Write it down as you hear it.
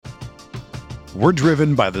We're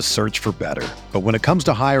driven by the search for better. But when it comes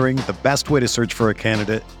to hiring, the best way to search for a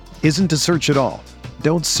candidate isn't to search at all.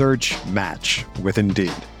 Don't search, match with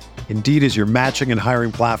Indeed. Indeed is your matching and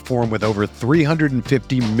hiring platform with over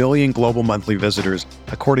 350 million global monthly visitors,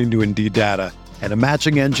 according to Indeed data, and a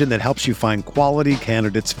matching engine that helps you find quality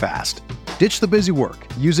candidates fast. Ditch the busy work.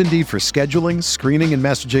 Use Indeed for scheduling, screening, and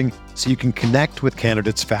messaging so you can connect with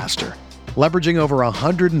candidates faster. Leveraging over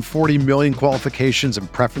 140 million qualifications and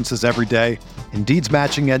preferences every day, Indeed's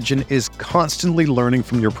matching engine is constantly learning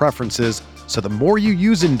from your preferences, so the more you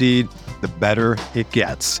use Indeed, the better it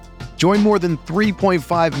gets. Join more than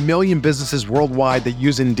 3.5 million businesses worldwide that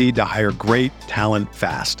use Indeed to hire great talent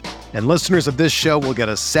fast. And listeners of this show will get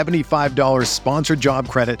a $75 sponsored job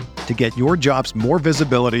credit to get your jobs more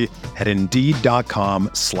visibility at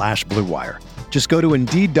Indeed.com/Blue Wire. Just go to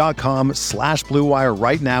Indeed.com/Blue Wire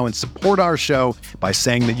right now and support our show by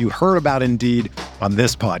saying that you heard about Indeed on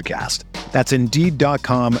this podcast. That's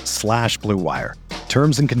Indeed.com/Blue Wire.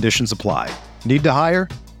 Terms and conditions apply. Need to hire?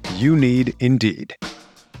 You need Indeed.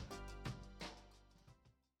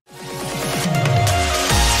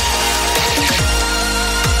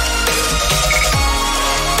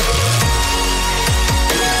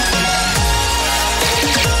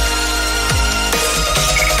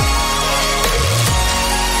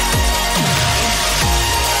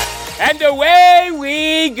 And away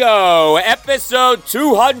we go, episode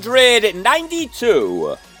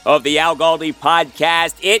 292 of the Al Galdi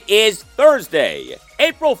podcast. It is Thursday,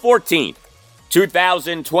 April 14th,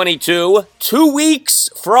 2022. 2 weeks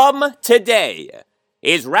from today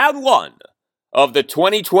is round one of the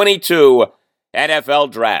 2022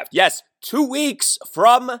 NFL Draft. Yes, 2 weeks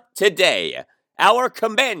from today, our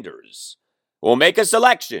Commanders will make a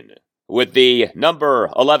selection with the number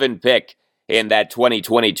 11 pick in that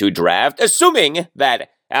 2022 draft, assuming that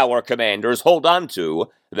our Commanders hold on to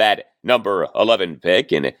that number 11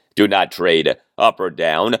 pick and do not trade up or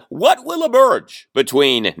down. What will emerge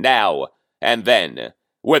between now and then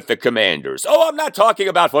with the Commanders? Oh, I'm not talking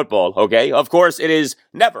about football, okay? Of course, it is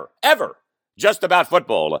never, ever just about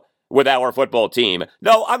football with our football team.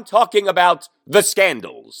 No, I'm talking about the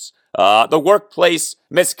scandals. The workplace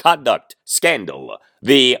misconduct scandal,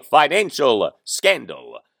 the financial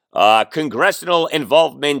scandal, congressional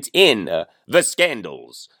involvement in the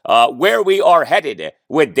scandals, where we are headed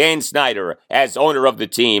with Dan Snyder as owner of the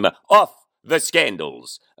team off the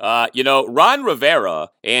scandals. Ron Rivera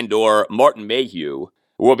and or Martin Mayhew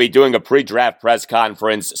will be doing a pre-draft press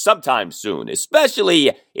conference sometime soon,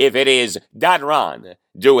 especially if it is Don Ron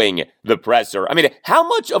doing the presser. I mean, how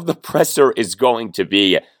much of the presser is going to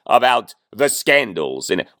be about the scandals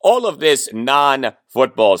and all of this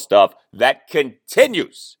non-football stuff that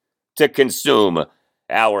continues to consume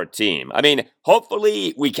our team? I mean,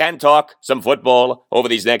 hopefully we can talk some football over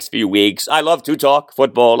these next few weeks. I love to talk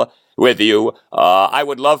football with you. I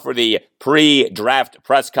would love for the pre-draft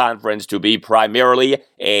press conference to be primarily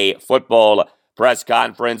a football press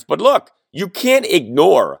conference. But look, you can't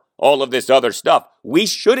ignore all of this other stuff. We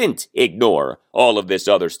shouldn't ignore all of this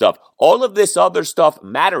other stuff. All of this other stuff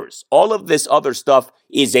matters. All of this other stuff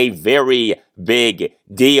is a very big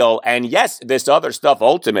deal. And yes, this other stuff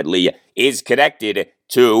ultimately is connected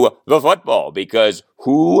to the football, because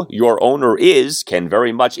who your owner is can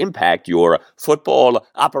very much impact your football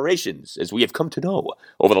operations, as we have come to know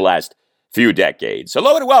over the last few decades.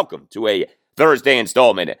 Hello and welcome to a Thursday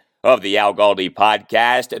installment of the Al Galdi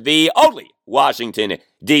podcast, the only Washington,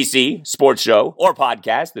 D.C. sports show or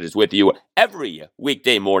podcast that is with you every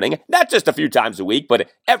weekday morning, not just a few times a week,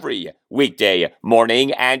 but every weekday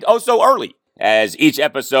morning, and also early, as each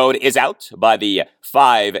episode is out by the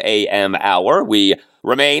 5 a.m. hour. We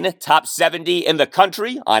remain top 70 in the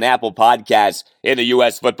country on Apple Podcasts in the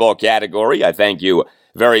U.S. football category. I thank you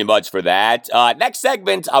very much for that. Next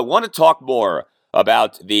segment, I want to talk more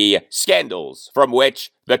about the scandals from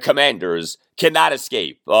which the Commanders cannot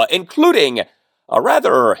escape, including a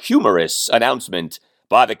rather humorous announcement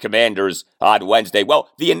by the Commanders on Wednesday. Well,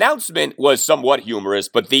 the announcement was somewhat humorous,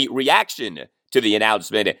 but the reaction to the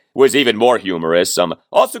announcement was even more humorous. I'm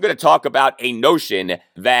also going to talk about a notion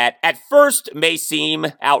that at first may seem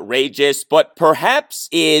outrageous, but perhaps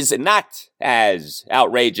is not as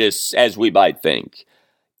outrageous as we might think.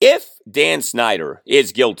 If Dan Snyder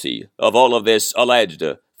is guilty of all of this alleged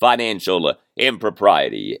financial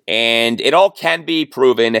impropriety, and it all can be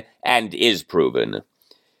proven and is proven,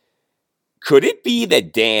 could it be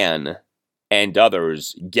that Dan and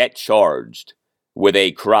others get charged with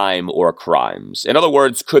a crime or crimes? In other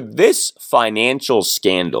words, could this financial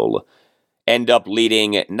scandal end up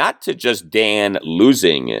leading not to just Dan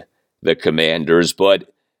losing the Commanders,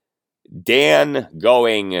 but Dan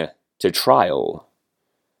going to trial.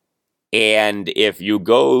 And if you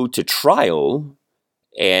go to trial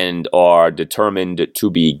and are determined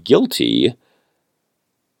to be guilty,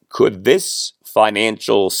 could this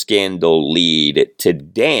financial scandal lead to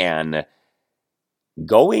Dan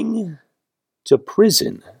going to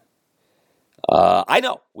prison? I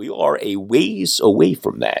know we are a ways away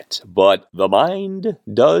from that, but the mind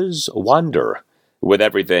does wander with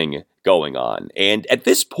everything going on. And at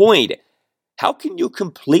this point, how can you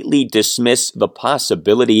completely dismiss the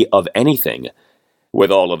possibility of anything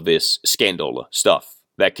with all of this scandal stuff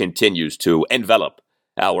that continues to envelop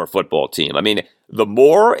our football team? I mean, the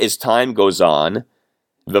more as time goes on,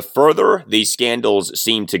 the further these scandals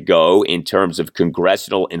seem to go in terms of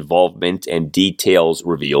congressional involvement and details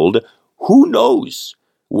revealed. Who knows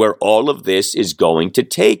where all of this is going to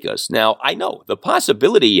take us? Now, I know the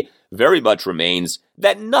possibility very much remains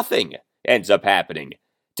that nothing ends up happening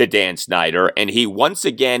to Dan Snyder, and he once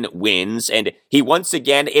again wins, and he once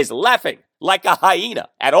again is laughing like a hyena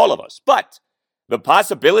at all of us. But the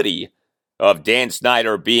possibility of Dan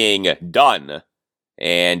Snyder being done,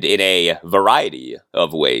 and in a variety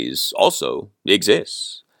of ways, also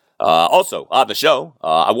exists. Also, on the show,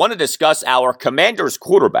 I want to discuss our Commanders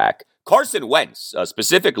quarterback, Carson Wentz,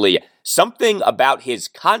 specifically something about his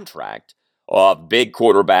contract, big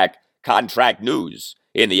quarterback contract news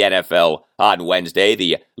in the NFL on Wednesday.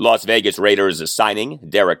 The Las Vegas Raiders signing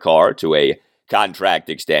Derek Carr to a contract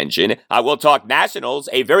extension. I will talk Nationals,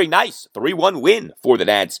 a very nice 3-1 win for the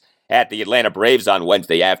Nats at the Atlanta Braves on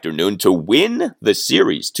Wednesday afternoon to win the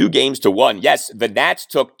series 2-1. Yes, the Nats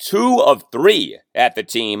took 2 of 3 at the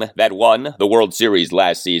team that won the World Series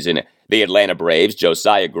last season, the Atlanta Braves.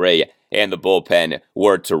 Josiah Gray and the bullpen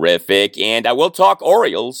were terrific. And I will talk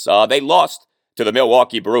Orioles. They lost to the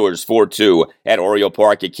Milwaukee Brewers 4-2 at Oriole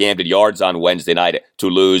Park at Camden Yards on Wednesday night to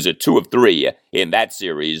lose 2 of 3 in that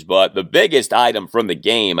series. But the biggest item from the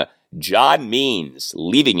game, John Means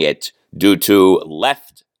leaving it due to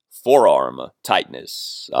left forearm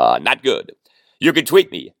tightness. Not good. You can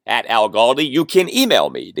tweet me at Al Galdi. You can email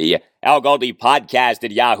me, the Al Galdi podcast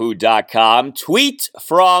at yahoo.com. Tweet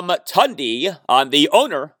from Tundi on the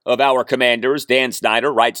owner of our Commanders, Dan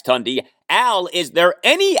Snyder, writes Tundi, Al, is there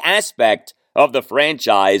any aspect of the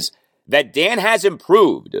franchise that Dan has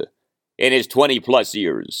improved in his 20-plus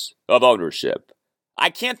years of ownership? I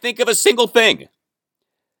can't think of a single thing.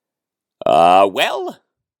 Well,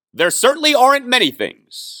 there certainly aren't many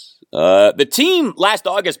things. The team last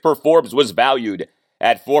August per Forbes was valued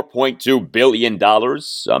at $4.2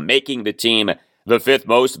 billion, making the team the 5th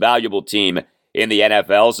most valuable team in the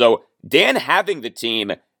NFL. So Dan having the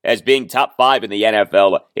team as being top 5 in the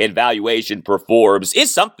NFL in valuation per Forbes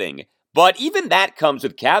is something. But even that comes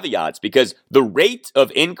with caveats because the rate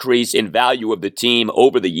of increase in value of the team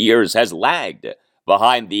over the years has lagged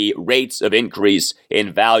behind the rates of increase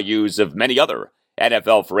in values of many other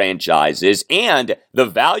NFL franchises, and the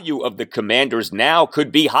value of the Commanders now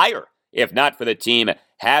could be higher if not for the team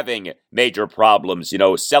having major problems,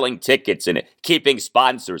 selling tickets and keeping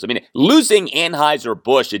sponsors. I mean, losing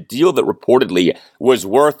Anheuser-Busch, a deal that reportedly was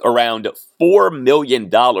worth around $4 million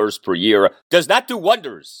per year, does not do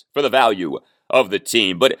wonders for the value of the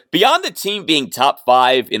team. But beyond the team being top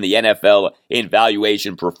 5 in the NFL in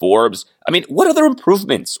valuation per Forbes, I mean, what other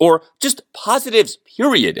improvements or just positives,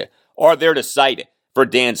 period, are there to cite for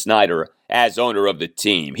Dan Snyder as owner of the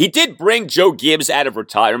team? He did bring Joe Gibbs out of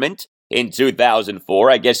retirement in 2004.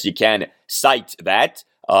 I guess you can cite that.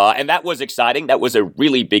 And that was exciting. That was a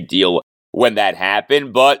really big deal when that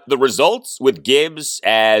happened. But the results with Gibbs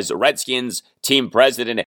as Redskins team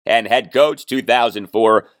president and head coach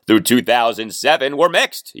 2004 through 2007 were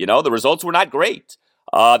mixed. The results were not great.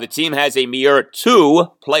 The team has a mere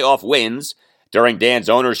 2 playoff wins during Dan's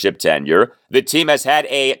ownership tenure. The team has had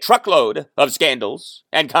a truckload of scandals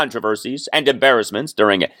and controversies and embarrassments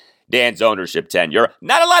during Dan's ownership tenure.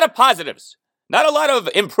 Not a lot of positives, not a lot of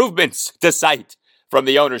improvements to cite from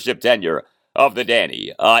the ownership tenure of the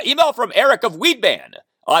Danny. Email from Eric of Weedman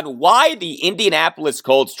on why the Indianapolis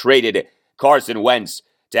Colts traded Carson Wentz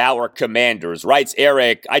to our Commanders. Writes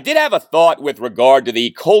Eric, I did have a thought with regard to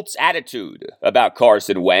the Colts' attitude about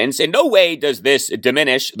Carson Wentz. In no way does this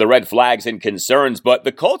diminish the red flags and concerns, but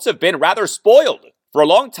the Colts have been rather spoiled for a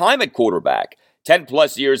long time at quarterback.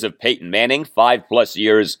 10-plus years of Peyton Manning, 5-plus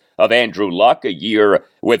years of Andrew Luck, a year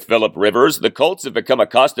with Phillip Rivers. The Colts have become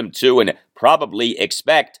accustomed to and probably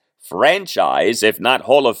expect franchise, if not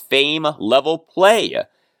Hall of Fame level play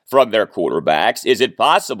from their quarterbacks. Is it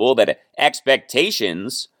possible that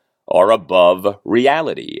expectations are above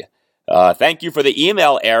reality? Thank you for the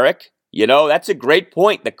email, Eric. That's a great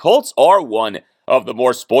point. The Colts are one of the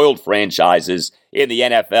more spoiled franchises in the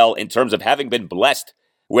NFL in terms of having been blessed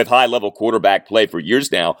with high-level quarterback play for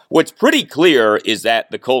years now. What's pretty clear is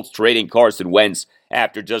that the Colts trading Carson Wentz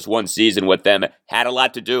after just one season with them had a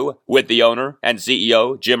lot to do with the owner and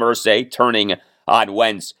CEO, Jim Irsay, turning on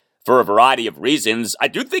Wentz for a variety of reasons. I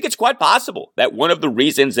do think it's quite possible that one of the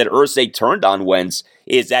reasons that Irsay turned on Wentz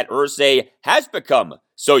is that Irsay has become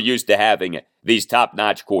so used to having these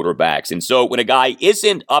top-notch quarterbacks. And so when a guy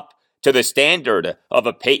isn't up to the standard of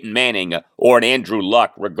a Peyton Manning or an Andrew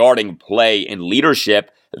Luck regarding play and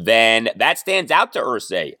leadership, then that stands out to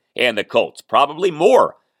Irsay and the Colts, probably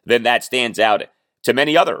more than that stands out to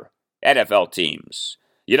many other NFL teams.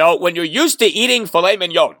 You know, when you're used to eating filet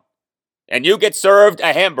mignon and you get served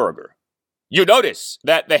a hamburger, you notice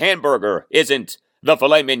that the hamburger isn't the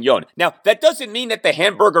filet mignon. Now, that doesn't mean that the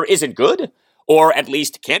hamburger isn't good, or at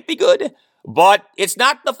least can't be good, but it's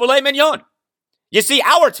not the filet mignon. You see,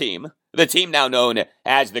 our team, the team now known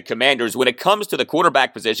as the Commanders, when it comes to the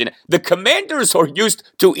quarterback position, the Commanders are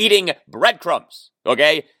used to eating breadcrumbs,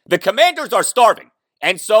 okay? The Commanders are starving,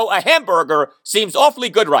 and so a hamburger seems awfully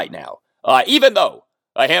good right now, even though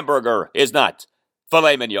a hamburger is not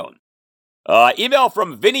filet mignon. Email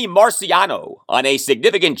from Vinny Marciano on a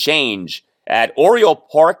significant change at Oriole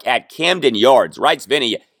Park at Camden Yards. Writes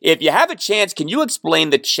Vinny, if you have a chance, can you explain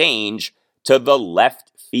the change to the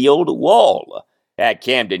left field wall at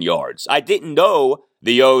Camden Yards? I didn't know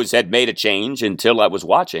the O's had made a change until I was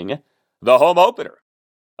watching the home opener.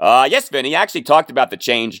 Yes, Vinny, I actually talked about the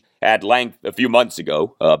change at length a few months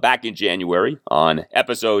ago, back in January on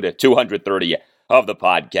episode 230 of the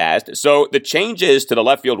podcast. So the changes to the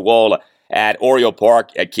left field wall at Oriole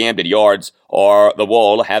Park at Camden Yards are the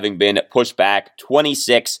wall having been pushed back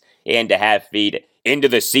 26.5 feet into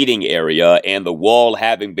the seating area, and the wall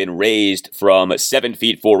having been raised from 7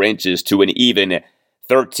 feet 4 inches to an even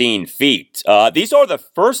 13 feet. These are the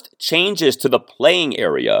first changes to the playing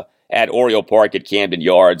area at Oriole Park at Camden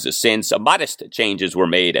Yards since modest changes were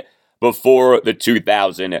made before the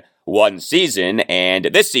 2001 season. And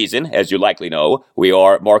this season, as you likely know, we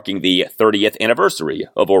are marking the 30th anniversary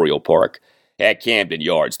of Oriole Park at Camden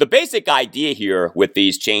Yards. The basic idea here with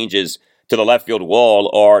these changes to the left field wall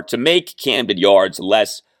are to make Camden Yards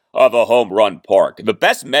less of a home run park. The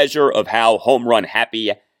best measure of how home run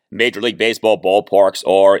happy Major League Baseball ballparks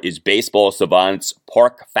are is Baseball Savant's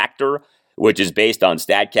Park Factor, which is based on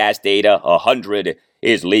StatCast data. 100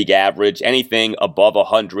 is league average. Anything above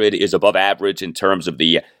 100 is above average in terms of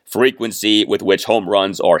the frequency with which home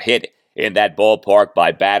runs are hit in that ballpark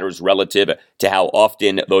by batters relative to how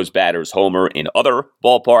often those batters homer in other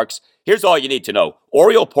ballparks. Here's all you need to know.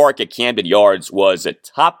 Oriole Park at Camden Yards was a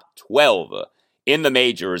top 12 in the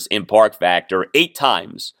majors in Park Factor 8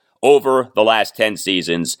 times over the last 10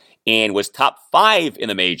 seasons and was top 5 in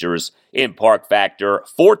the majors in Park Factor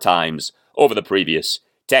 4 times over the previous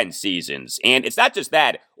 10 seasons. And it's not just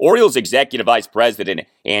that. Orioles executive vice president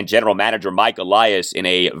and general manager Mike Elias, in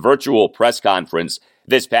a virtual press conference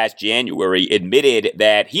this past January, admitted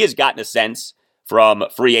that he has gotten a sense from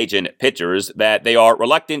free agent pitchers that they are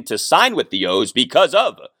reluctant to sign with the O's because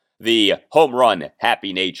of the home run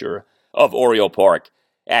happy nature of Oriole Park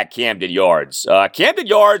at Camden Yards. Camden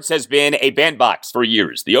Yards has been a bandbox for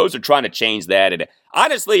years. The O's are trying to change that, and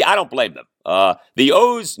honestly, I don't blame them. The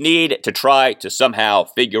O's need to try to somehow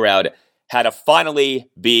figure out how to finally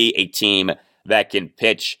be a team that can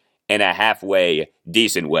pitch in a halfway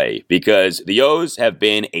decent way, because the O's have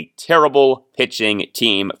been a terrible pitching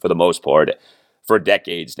team for the most part for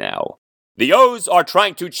decades now. The O's are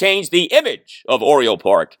trying to change the image of Oriole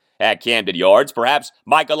Park at Camden Yards. Perhaps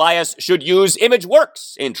Mike Elias should use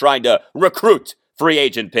ImageWorks in trying to recruit free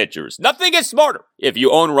agent pitchers. Nothing is smarter if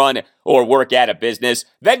you own, run, or work at a business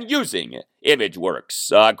than using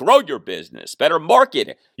ImageWorks. Grow your business, better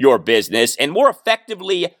market your business, and more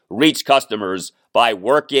effectively reach customers by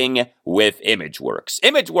working with ImageWorks.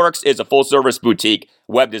 ImageWorks is a full-service boutique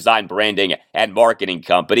web design, branding, and marketing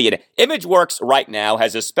company, and ImageWorks right now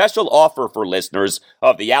has a special offer for listeners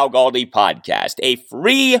of the Al Galdi podcast, a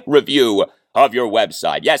free review of your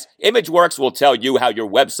website. Yes, ImageWorks will tell you how your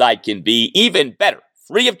website can be even better,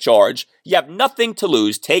 free of charge. You have nothing to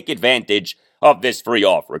lose. Take advantage of this free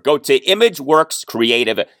offer. Go to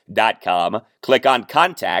imageworkscreative.com, click on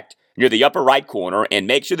Contact near the upper right corner, and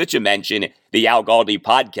make sure that you mention the Al Galdi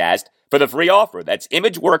podcast for the free offer. That's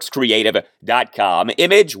imageworkscreative.com.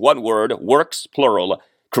 Image, one word, works, plural,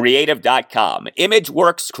 creative.com.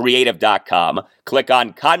 imageworkscreative.com. Click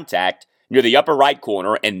on Contact near the upper right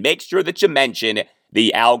corner, and make sure that you mention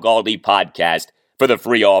the Al Galdi podcast for the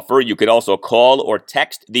free offer. You could also call or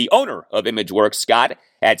text the owner of ImageWorks, Scott,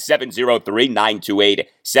 at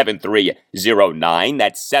 703-928-7309.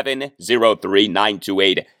 That's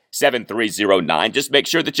 703-928-7309. Just make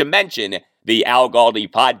sure that you mention the Al Galdi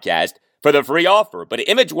podcast for the free offer. But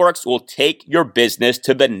ImageWorks will take your business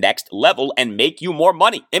to the next level and make you more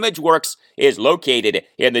money. ImageWorks is located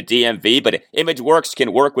in the DMV, but ImageWorks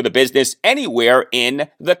can work with a business anywhere in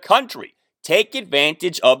the country. Take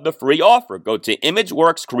advantage of the free offer. Go to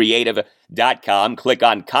imageworkscreative.com, click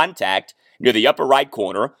on Contact near the upper right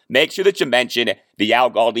corner. Make sure that you mention the Al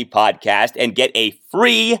Galdi podcast and get a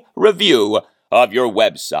free review of your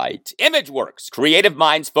website. ImageWorks, creative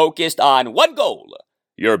minds focused on one goal: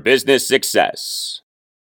 your business success.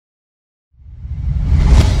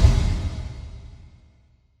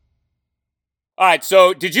 All right,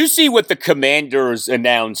 so did you see what the Commanders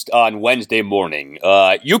announced on Wednesday morning?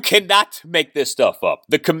 You cannot make this stuff up.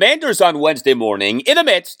 The Commanders on Wednesday morning, in the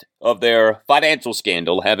midst of their financial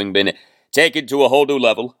scandal, having been taken to a whole new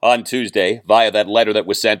level on Tuesday via that letter that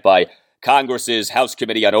was sent by Congress's House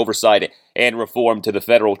Committee on Oversight and Reform to the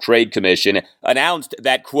Federal Trade Commission, announced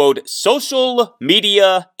that, quote, social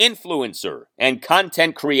media influencer and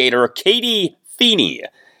content creator Katie Feeney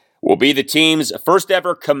will be the team's first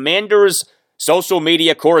ever Commanders social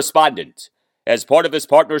media correspondent. As part of this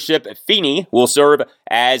partnership, Feeney will serve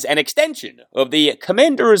as an extension of the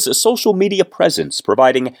Commanders' social media presence,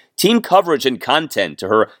 providing team coverage and content to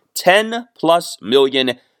her 10-plus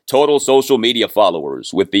million total social media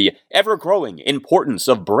followers. With the ever-growing importance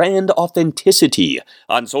of brand authenticity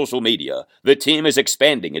on social media, the team is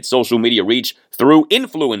expanding its social media reach through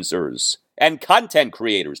influencers and content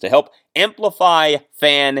creators to help amplify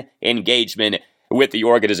fan engagement with the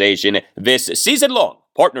organization. This season-long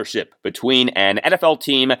partnership between an NFL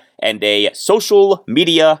team and a social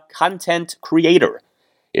media content creator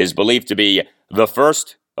is believed to be the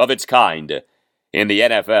first of its kind in the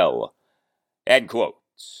NFL. End quote.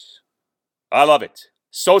 I love it.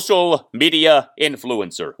 Social media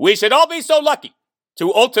influencer. We should all be so lucky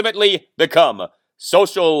to ultimately become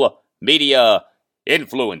social media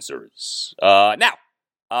influencers. Now,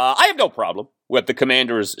 I have no problem with the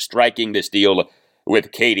Commanders striking this deal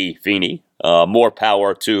with Katie Feeney. More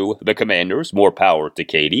power to the Commanders, more power to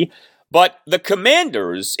Katie. But the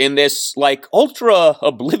Commanders, in this,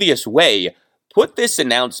 ultra-oblivious way, put this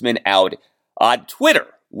announcement out on Twitter,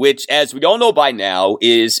 which, as we all know by now,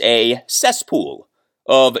 is a cesspool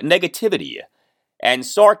of negativity and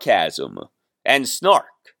sarcasm and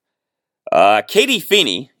snark. Katie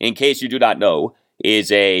Feeney, in case you do not know,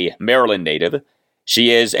 is a Maryland native.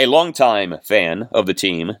 She is a longtime fan of the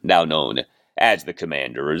team, now known as the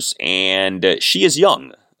Commanders, and she is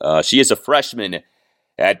young. She is a freshman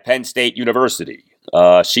at Penn State University.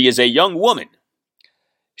 She is a young woman.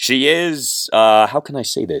 She is, how can I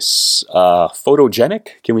say this?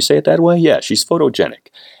 Photogenic? Can we say it that way? Yeah, she's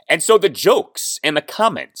photogenic. And so the jokes and the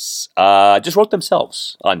comments just wrote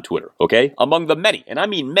themselves on Twitter, okay? Among the many, and I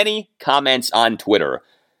mean many comments on Twitter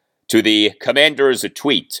to the Commanders'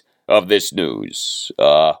 tweet of this news.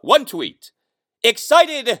 One tweet: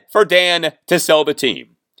 excited for Dan to sell the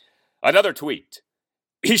team. Another tweet: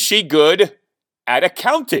 is she good at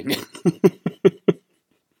accounting?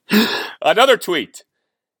 Another tweet: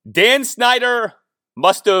 Dan Snyder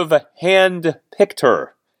must have hand-picked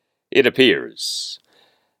her, it appears.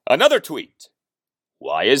 Another tweet: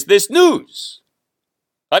 why is this news?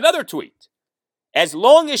 Another tweet: as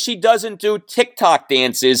long as she doesn't do TikTok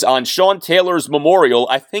dances on Sean Taylor's memorial,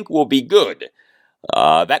 I think we'll be good.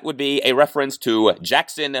 That would be a reference to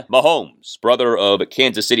Jackson Mahomes, brother of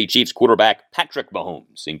Kansas City Chiefs quarterback Patrick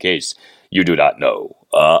Mahomes, in case you do not know.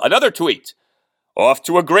 Another tweet: off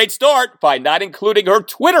to a great start by not including her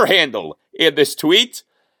Twitter handle in this tweet.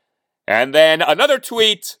 And then another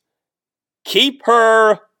tweet: keep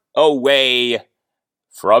her away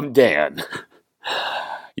from Dan.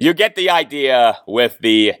 You get the idea with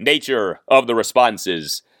the nature of the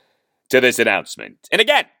responses to this announcement. And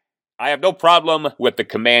again, I have no problem with the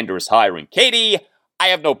Commanders hiring Katie. I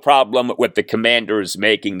have no problem with the Commanders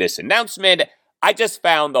making this announcement. I just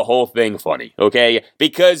found the whole thing funny, okay?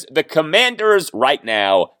 Because the Commanders right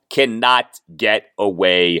now cannot get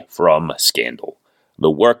away from scandal. The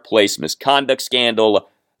workplace misconduct scandal,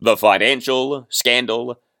 the financial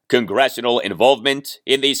scandal, congressional involvement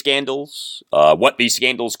in these scandals, what these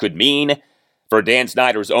scandals could mean for Dan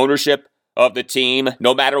Snyder's ownership of the team.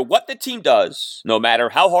 No matter what the team does, no matter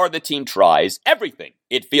how hard the team tries, everything,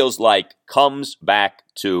 it feels like, comes back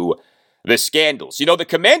to the scandals. You know, the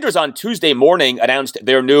Commanders on Tuesday morning announced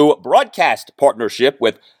their new broadcast partnership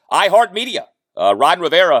with iHeartMedia. Ron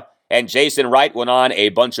Rivera and Jason Wright went on a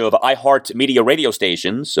bunch of iHeart Media radio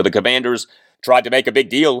stations. So the Commanders tried to make a big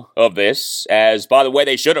deal of this, as, by the way,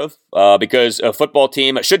 they should have, because a football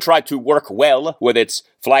team should try to work well with its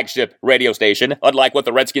flagship radio station, unlike what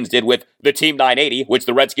the Redskins did with the Team 980, which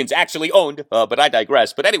the Redskins actually owned, but I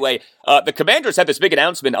digress. But anyway, the Commanders had this big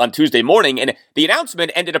announcement on Tuesday morning, and the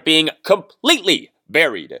announcement ended up being completely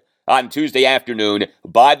buried on Tuesday afternoon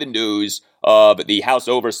by the news of the House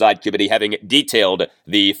Oversight Committee having detailed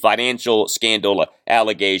the financial scandal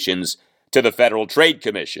allegations to the Federal Trade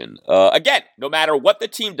Commission. Again, no matter what the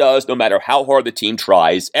team does, no matter how hard the team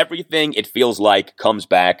tries, everything, it feels like, comes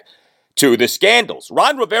back to the scandals.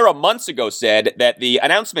 Ron Rivera months ago said that the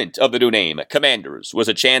announcement of the new name, Commanders, was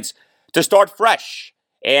a chance to start fresh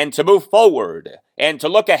and to move forward and to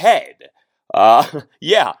look ahead.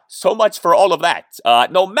 Yeah, so much for all of that.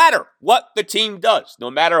 No matter what the team does, no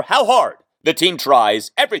matter how hard the team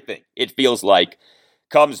tries, everything, it feels like,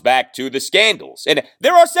 comes back to the scandals. And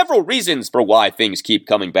there are several reasons for why things keep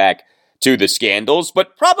coming back to the scandals,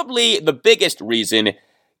 but probably the biggest reason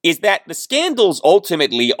is that the scandals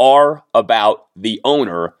ultimately are about the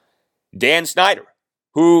owner, Dan Snyder,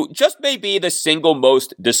 who just may be the single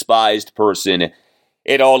most despised person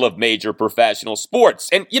in all of major professional sports.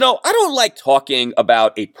 And, I don't like talking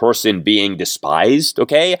about a person being despised,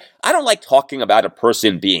 okay? I don't like talking about a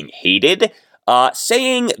person being hated.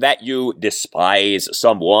 Saying that you despise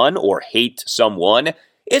someone or hate someone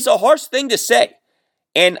is a harsh thing to say.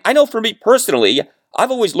 And I know for me personally,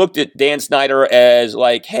 I've always looked at Dan Snyder as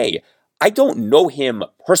like, hey, I don't know him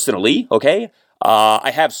personally, okay?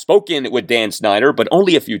 I have spoken with Dan Snyder, but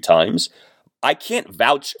only a few times. I can't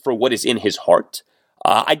vouch for what is in his heart.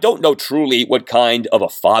 I don't know truly what kind of a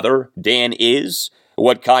father Dan is,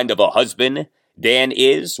 what kind of a husband Dan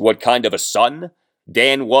is, what kind of a son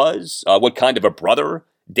Dan was, what kind of a brother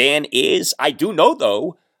Dan is. I do know,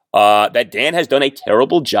 though, that Dan has done a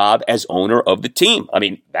terrible job as owner of the team. I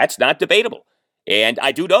mean, that's not debatable. And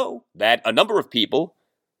I do know that a number of people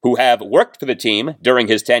who have worked for the team during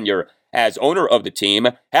his tenure as owner of the team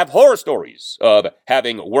have horror stories of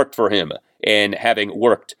having worked for him and having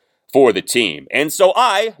worked for the team. And so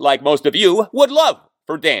I, like most of you, would love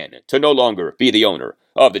for Dan to no longer be the owner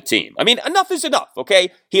of the team. I mean, enough is enough,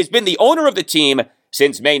 okay? He has been the owner of the team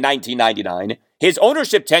since May 1999. His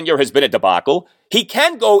ownership tenure has been a debacle. He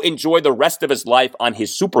can go enjoy the rest of his life on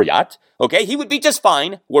his super yacht, okay? He would be just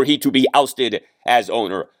fine were he to be ousted as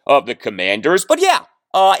owner of the Commanders. But yeah,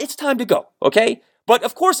 it's time to go, okay? But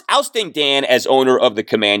of course, ousting Dan as owner of the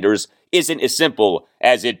Commanders isn't as simple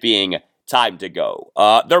as it being time to go.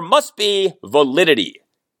 There must be validity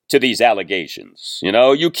to these allegations.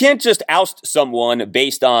 You can't just oust someone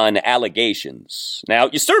based on allegations. Now,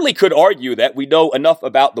 you certainly could argue that we know enough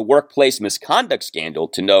about the workplace misconduct scandal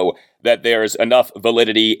to know that there's enough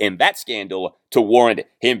validity in that scandal to warrant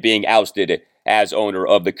him being ousted as owner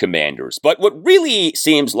of the Commanders. But what really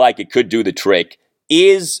seems like it could do the trick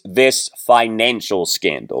is this financial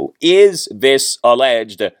scandal, is this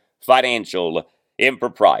alleged financial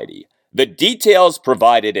impropriety. The details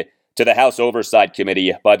provided to the House Oversight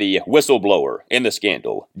Committee by the whistleblower in the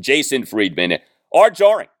scandal, Jason Friedman, are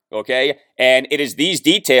jarring, okay? And it is these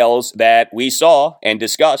details that we saw and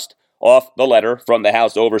discussed off the letter from the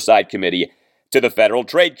House Oversight Committee to the Federal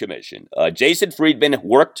Trade Commission. Jason Friedman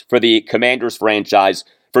worked for the Commanders franchise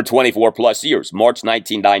for 24 plus years, March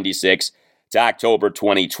 1996 to October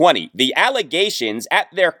 2020. The allegations at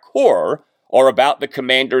their core are about the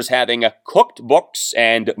Commanders having cooked books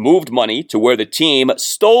and moved money to where the team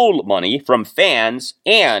stole money from fans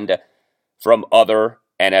and from other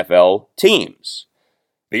NFL teams.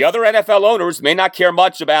 The other NFL owners may not care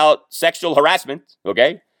much about sexual harassment,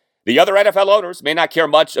 okay? The other NFL owners may not care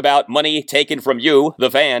much about money taken from you,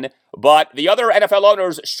 the fan, but the other NFL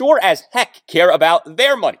owners sure as heck care about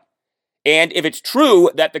their money. And if it's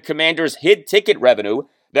true that the Commanders hid ticket revenue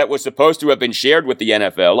that was supposed to have been shared with the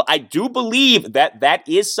NFL, I do believe that that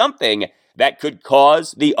is something that could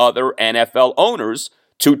cause the other NFL owners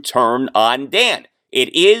to turn on Dan.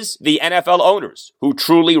 It is the NFL owners who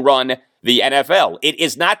truly run the NFL. It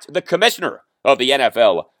is not the commissioner of the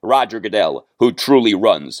NFL, Roger Goodell, who truly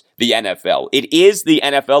runs the NFL. It is the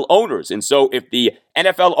NFL owners. And so if the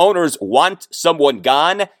NFL owners want someone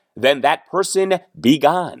gone, then that person be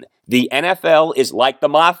gone. The NFL is like the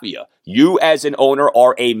mafia. You as an owner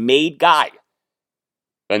are a made guy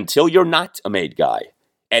until you're not a made guy.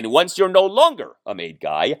 And once you're no longer a made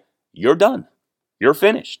guy, you're done. You're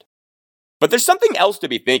finished. But there's something else to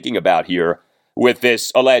be thinking about here with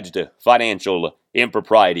this alleged financial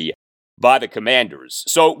impropriety by the Commanders.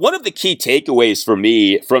 So one of the key takeaways for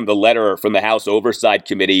me from the letter from the House Oversight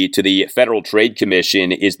Committee to the Federal Trade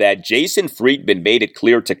Commission is that Jason Friedman made it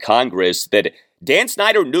clear to Congress that Dan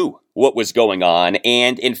Snyder knew what was going on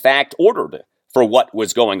and, in fact, ordered for what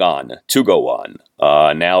was going on to go on.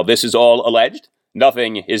 Now, this is all alleged.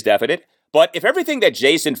 Nothing is definite. But if everything that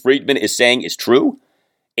Jason Friedman is saying is true,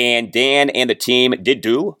 and Dan and the team did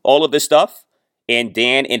do all of this stuff, and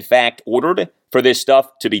Dan, in fact, ordered for this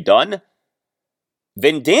stuff to be done,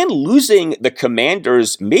 then Dan losing the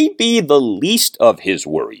Commanders may be the least of his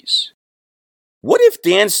worries. What if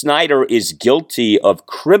Dan Snyder is guilty of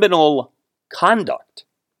criminal conduct?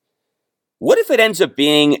 What if it ends up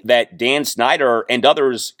being that Dan Snyder and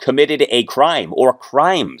others committed a crime or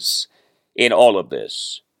crimes in all of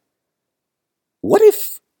this? What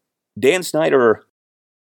if Dan Snyder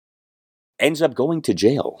ends up going to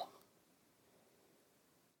jail?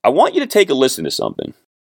 I want you to take a listen to something.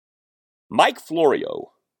 Mike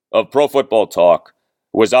Florio of Pro Football Talk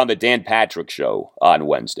was on the Dan Patrick Show on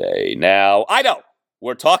Wednesday. Now, I know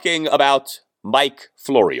we're talking about Mike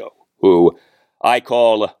Florio, who I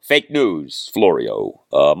call fake news Florio.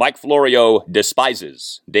 Mike Florio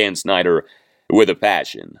despises Dan Snyder with a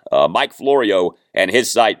passion. Mike Florio and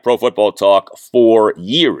his site, Pro Football Talk, for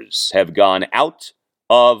years have gone out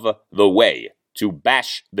of the way to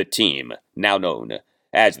bash the team, now known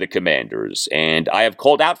as the Commanders. And I have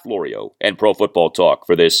called out Florio and Pro Football Talk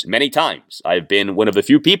for this many times. I've been one of the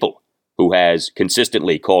few people who has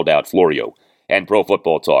consistently called out Florio and Pro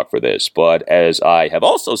Football Talk for this. But as I have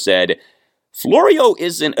also said, Florio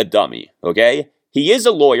isn't a dummy, okay? He is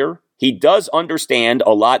a lawyer. He does understand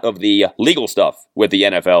a lot of the legal stuff with the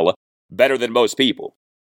NFL better than most people.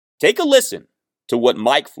 Take a listen to what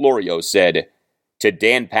Mike Florio said to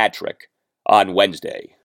Dan Patrick on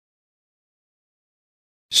Wednesday.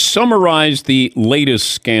 Summarize the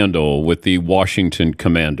latest scandal with the Washington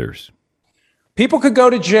Commanders. People could go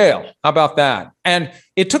to jail. How about that? And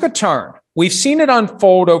it took a turn. We've seen it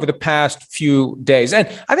unfold over the past few days. And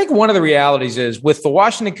I think one of the realities is with the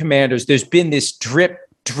Washington Commanders, there's been this drip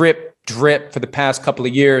for the past couple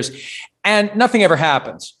of years, and nothing ever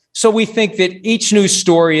happens. So we think that each news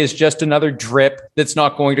story is just another drip that's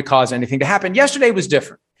not going to cause anything to happen. Yesterday was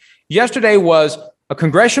different. Yesterday was a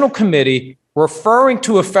congressional committee referring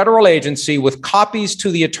to a federal agency with copies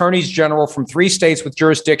to the attorneys general from 3 states with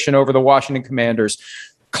jurisdiction over the Washington Commanders,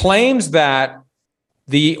 claims that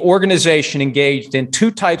the organization engaged in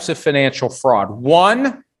 2 types of financial fraud.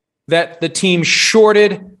 One, that the team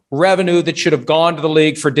shorted revenue that should have gone to the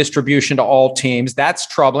league for distribution to all teams. That's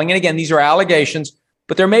troubling. And again, these are allegations,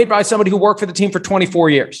 but they're made by somebody who worked for the team for 24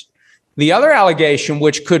 years. The other allegation,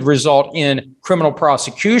 which could result in criminal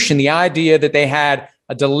prosecution, the idea that they had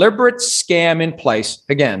a deliberate scam in place.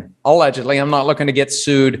 Again, allegedly, I'm not looking to get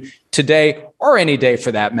sued today or any day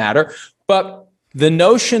for that matter, but the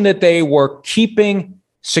notion that they were keeping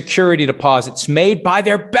security deposits made by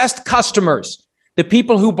their best customers, the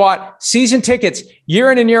people who bought season tickets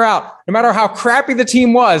year in and year out, no matter how crappy the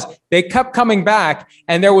team was, they kept coming back.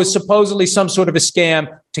 And there was supposedly some sort of a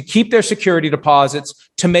scam to keep their security deposits,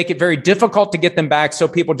 to make it very difficult to get them back. So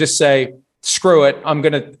people just say, screw it, I'm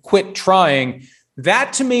going to quit trying.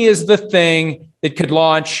 That to me is the thing that could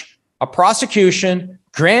launch a prosecution,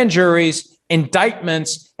 grand juries,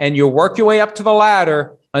 indictments, and you work your way up to the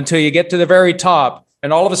ladder until you get to the very top.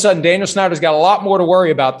 And all of a sudden, Daniel Snyder's got a lot more to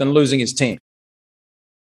worry about than losing his team.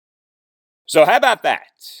 So how about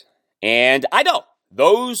that? And I know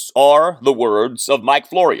those are the words of Mike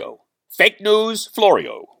Florio. Fake news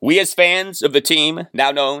Florio. We as fans of the team,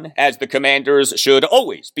 now known as the Commanders, should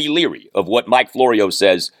always be leery of what Mike Florio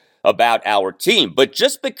says about our team. But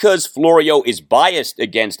just because Florio is biased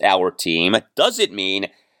against our team doesn't mean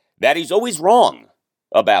that he's always wrong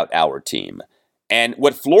about our team. And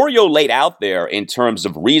what Florio laid out there in terms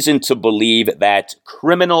of reason to believe that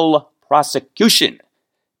criminal prosecution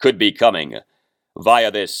could be coming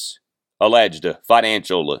via this alleged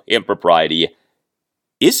financial impropriety,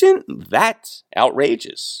 isn't that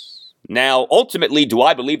outrageous? Now, ultimately, do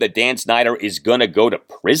I believe that Dan Snyder is going to go to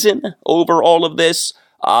prison over all of this?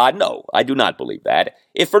 No, I do not believe that.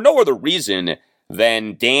 If for no other reason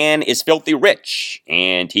than Dan is filthy rich,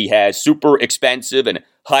 and he has super expensive and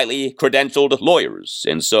highly credentialed lawyers.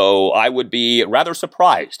 And so I would be rather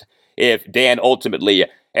surprised if Dan ultimately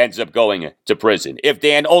ends up going to prison, if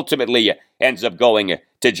Dan ultimately ends up going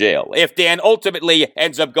to jail, if Dan ultimately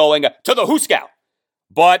ends up going to the Hooskow.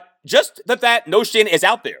 But just that notion is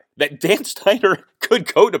out there, that Dan Snyder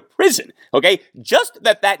could go to prison, okay? Just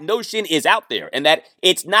that notion is out there, and that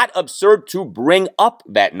it's not absurd to bring up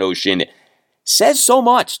that notion says so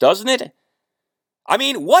much, doesn't it? I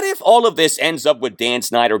mean, what if all of this ends up with Dan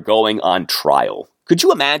Snyder going on trial? Could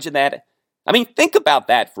you imagine that? I mean, think about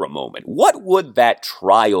that for a moment. What would that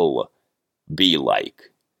trial be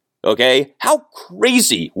like? Okay? How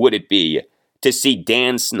crazy would it be to see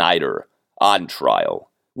Dan Snyder on trial?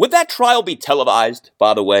 Would that trial be televised,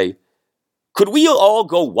 by the way? Could we all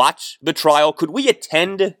go watch the trial? Could we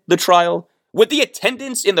attend the trial? Would the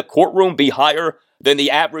attendance in the courtroom be higher than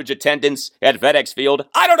the average attendance at FedEx Field?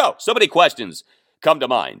 I don't know. So many questions come to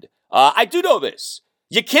mind. I do know this.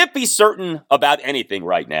 You can't be certain about anything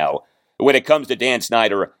right now when it comes to Dan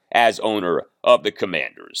Snyder as owner of the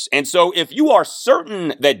Commanders. And so if you are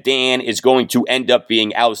certain that Dan is going to end up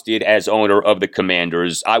being ousted as owner of the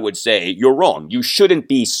Commanders, I would say you're wrong. You shouldn't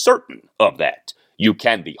be certain of that. You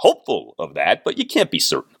can be hopeful of that, but you can't be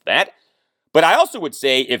certain of that. But I also would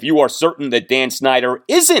say if you are certain that Dan Snyder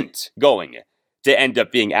isn't going to end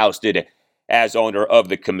up being ousted as owner of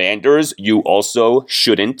the Commanders, you also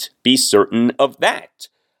shouldn't be certain of that.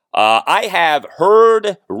 I have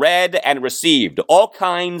heard, read, and received all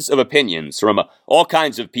kinds of opinions from all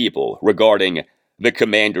kinds of people regarding the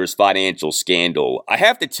Commanders' financial scandal. I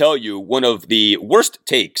have to tell you, one of the worst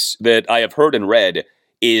takes that I have heard and read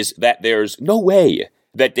is that there's no way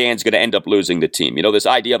that Dan's going to end up losing the team. You know, this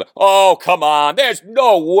idea of, oh, come on, there's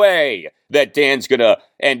no way that Dan's going to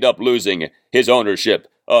end up losing his ownership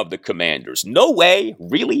of the Commanders. No way?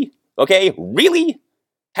 Really? Okay, really?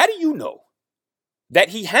 How do you know? That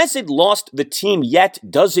he hasn't lost the team yet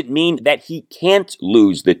doesn't mean that he can't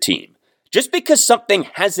lose the team. Just because something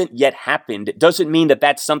hasn't yet happened doesn't mean that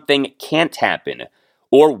that something can't happen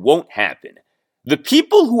or won't happen. The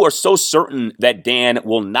people who are so certain that Dan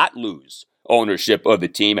will not lose ownership of the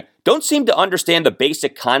team don't seem to understand the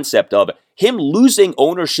basic concept of him losing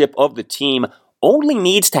ownership of the team only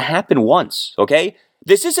needs to happen once, okay?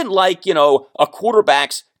 This isn't like, a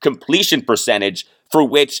quarterback's completion percentage for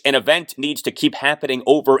which an event needs to keep happening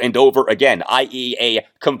over and over again, i.e. a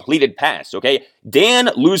completed pass, okay? Dan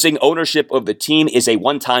losing ownership of the team is a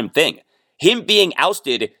one-time thing. Him being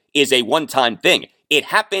ousted is a one-time thing. It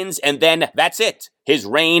happens and then that's it. His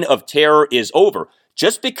reign of terror is over.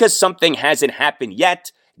 Just because something hasn't happened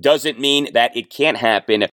yet doesn't mean that it can't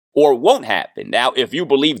happen or won't happen. Now, if you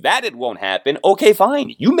believe that it won't happen, okay,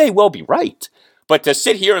 fine. You may well be right. But to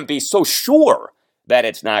sit here and be so sure that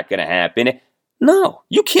it's not going to happen, no,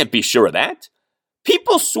 you can't be sure of that.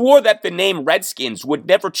 People swore that the name Redskins would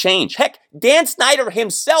never change. Heck, Dan Snyder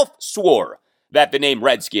himself swore that the name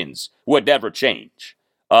Redskins would never change.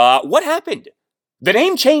 What happened? The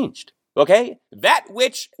name changed, okay? That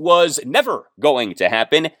which was never going to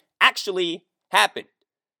happen actually happened.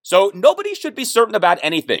 So nobody should be certain about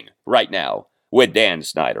anything right now with Dan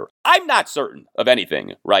Snyder. I'm not certain of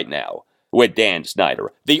anything right now with Dan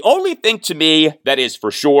Snyder. The only thing to me that is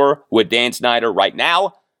for sure with Dan Snyder right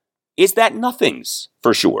now is that nothing's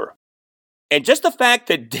for sure. And just the fact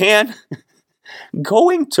that Dan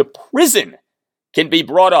going to prison can be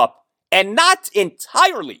brought up and not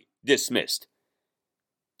entirely dismissed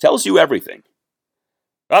tells you everything.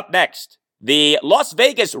 Up next, the Las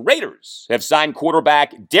Vegas Raiders have signed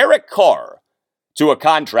quarterback Derek Carr to a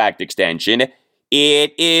contract extension.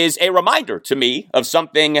 It is a reminder to me of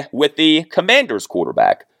something with the Commanders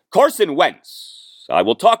quarterback, Carson Wentz. I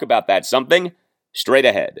will talk about that something straight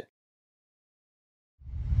ahead.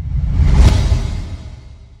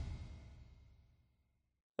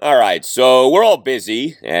 All right, so we're all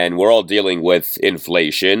busy and we're all dealing with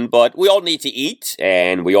inflation, but we all need to eat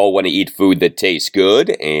and we all want to eat food that tastes good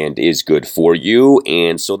and is good for you.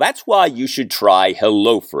 And so that's why you should try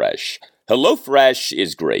HelloFresh. HelloFresh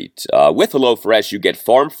is great. With HelloFresh, you get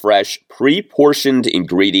farm-fresh, pre-portioned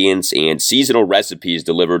ingredients and seasonal recipes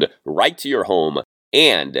delivered right to your home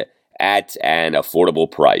and at an affordable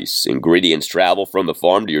price. Ingredients travel from the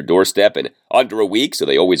farm to your doorstep in under a week, so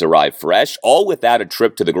they always arrive fresh, all without a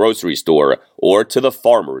trip to the grocery store or to the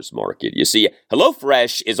farmer's market. You see,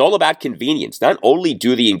 HelloFresh is all about convenience. Not only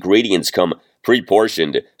do the ingredients come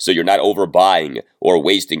pre-portioned so you're not overbuying or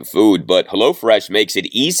wasting food, but HelloFresh makes it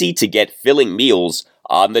easy to get filling meals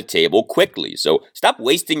on the table quickly. So stop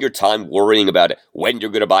wasting your time worrying about when you're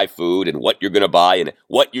going to buy food and what you're going to buy and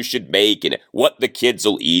what you should make and what the kids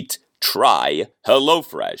will eat. Try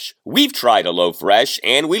HelloFresh. We've tried HelloFresh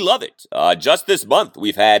and we love it. Just this month,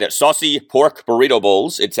 we've had saucy pork burrito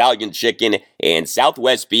bowls, Italian chicken, and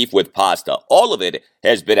Southwest beef with pasta. All of it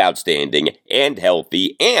has been outstanding and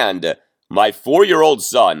healthy, and my 4-year-old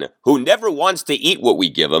son, who never wants to eat what we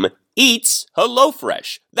give him, eats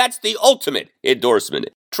HelloFresh. That's the ultimate endorsement.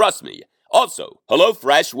 Trust me, Also,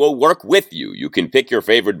 HelloFresh will work with you. You can pick your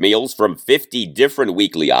favorite meals from 50 different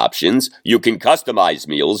weekly options. You can customize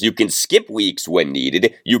meals. You can skip weeks when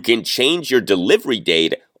needed. You can change your delivery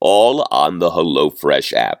date, all on the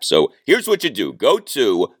HelloFresh app. So here's what you do. Go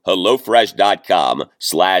to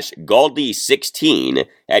HelloFresh.com/Galdi16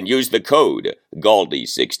 and use the code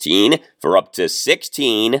Galdi16 for up to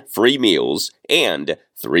 16 free meals and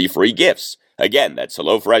 3 free gifts. Again, that's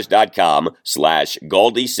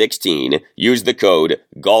HelloFresh.com/Galdi16. Use the code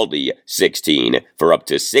Galdi16 for up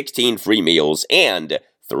to 16 free meals and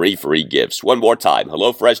 3 free gifts. One more time,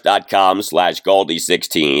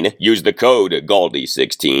 HelloFresh.com/Galdi16. Use the code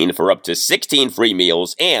Galdi16 for up to 16 free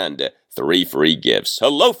meals and 3 free gifts.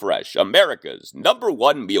 HelloFresh, America's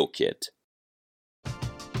 #1 meal kit.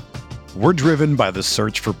 We're driven by the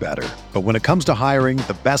search for better. But when it comes to hiring,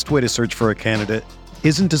 the best way to search for a candidate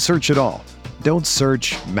isn't to search at all. Don't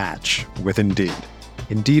search, match with Indeed.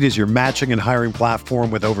 Indeed is your matching and hiring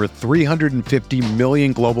platform with over 350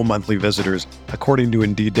 million global monthly visitors, according to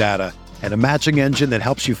Indeed data, and a matching engine that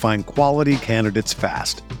helps you find quality candidates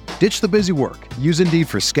fast. Ditch the busy work. Use Indeed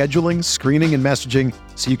for scheduling, screening, and messaging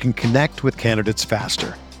so you can connect with candidates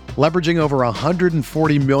faster. Leveraging over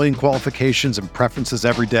 140 million qualifications and preferences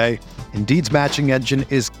every day, Indeed's matching engine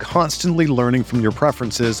is constantly learning from your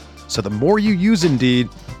preferences, so the more you use Indeed,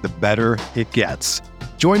 the better it gets.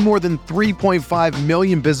 Join more than 3.5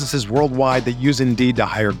 million businesses worldwide that use Indeed to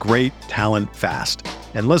hire great talent fast.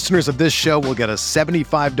 And listeners of this show will get a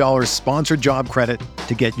 $75 sponsored job credit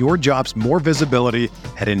to get your jobs more visibility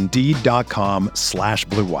at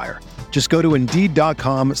Indeed.com/Blue Wire. Just go to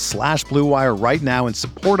Indeed.com/Blue Wire right now and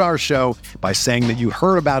support our show by saying that you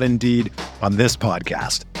heard about Indeed on this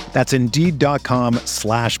podcast. That's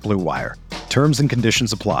Indeed.com/Blue Wire. Terms and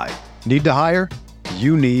conditions apply. Need to hire?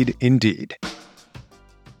 You need Indeed.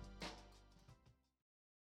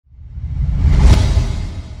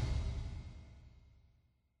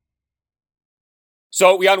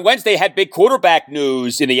 So we on Wednesday had big quarterback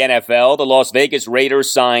news in the NFL. The Las Vegas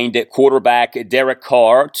Raiders signed quarterback Derek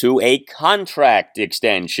Carr to a contract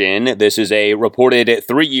extension. This is a reported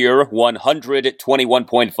 3-year,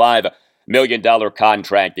 $121.5 million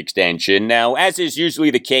contract extension. Now, as is usually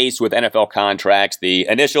the case with NFL contracts, the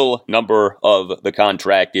initial number of the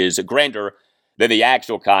contract is grander than the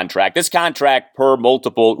actual contract. This contract, per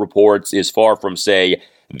multiple reports, is far from, say,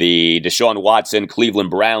 the Deshaun Watson Cleveland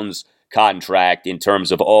Browns contract in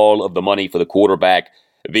terms of all of the money for the quarterback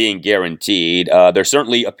being guaranteed. There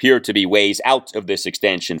certainly appear to be ways out of this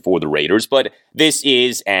extension for the Raiders, but this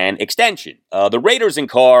is an extension. The Raiders and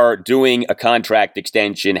Carr doing a contract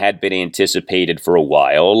extension had been anticipated for a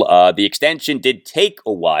while. The extension did take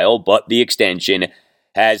a while, but the extension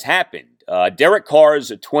has happened. Derek Carr's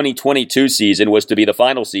 2022 season was to be the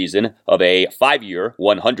final season of a 5-year,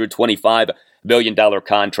 $125 million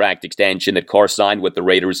contract extension that Carr signed with the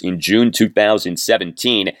Raiders in June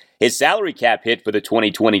 2017. His salary cap hit for the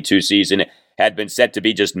 2022 season had been set to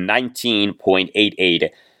be just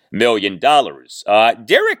 $19.88 million.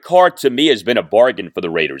 Derek Carr, to me, has been a bargain for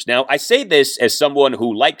the Raiders. Now, I say this as someone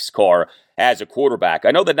who likes Carr as a quarterback.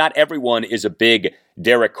 I know that not everyone is a big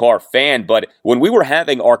Derek Carr fan, but when we were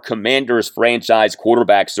having our Commanders franchise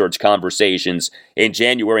quarterback search conversations in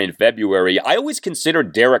January and February, I always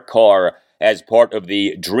considered Derek Carr as part of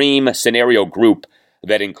the dream scenario group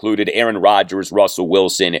that included Aaron Rodgers, Russell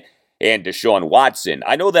Wilson, and Deshaun Watson.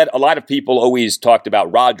 I know that a lot of people always talked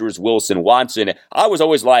about Rodgers, Wilson, Watson. I was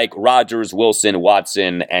always like Rodgers, Wilson,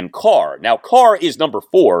 Watson, and Carr. Now, Carr is number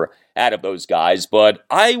 4 out of those guys, but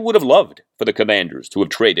I would have loved for the Commanders to have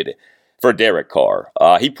traded for Derek Carr.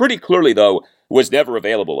 He pretty clearly, though, was never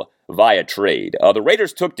available via trade. The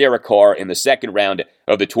Raiders took Derek Carr in the second round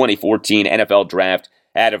of the 2014 NFL Draft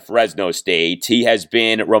out of Fresno State. He has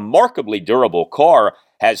been remarkably durable. Carr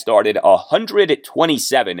has started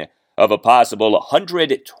 127 of a possible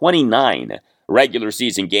 129 regular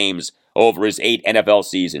season games over his 8 NFL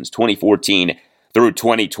seasons, 2014 through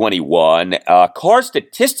 2021. Carr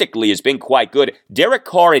statistically has been quite good. Derek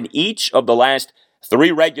Carr in each of the last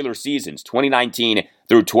 3 regular seasons, 2019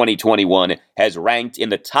 through 2021, has ranked in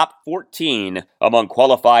the top 14 among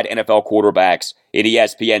qualified NFL quarterbacks in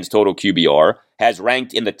ESPN's total QBR, has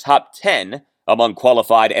ranked in the top 10 among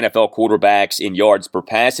qualified NFL quarterbacks in yards per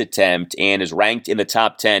pass attempt, and is ranked in the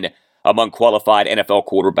top 10 among qualified NFL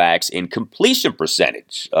quarterbacks in completion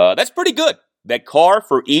percentage. That's pretty good. That Carr,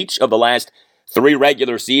 for each of the last 3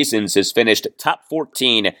 regular seasons, has finished top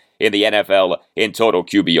 14 in the NFL in total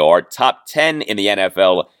QBR, top 10 in the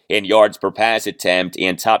NFL in yards per pass attempt,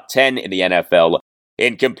 and top 10 in the NFL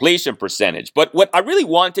in completion percentage. But what I really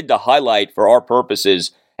wanted to highlight for our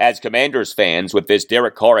purposes as Commanders fans with this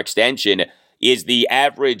Derek Carr extension is the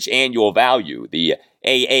average annual value, the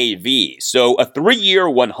AAV. So a 3-year,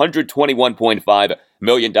 $121.5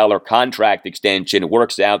 million contract extension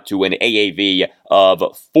works out to an AAV of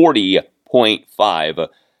 $40.5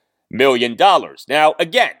 million. Now,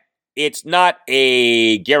 again, it's not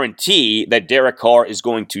a guarantee that Derek Carr is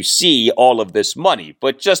going to see all of this money,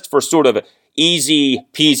 but just for sort of easy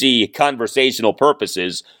peasy conversational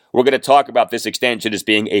purposes, we're going to talk about this extension as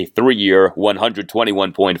being a 3-year,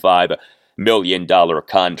 $121.5 million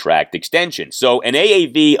contract extension. So an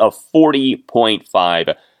AAV of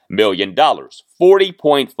 $40.5 million.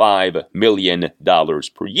 $40.5 million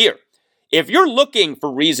per year. If you're looking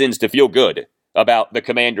for reasons to feel good about the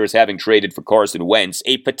Commanders having traded for Carson Wentz,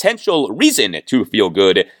 a potential reason to feel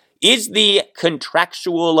good is the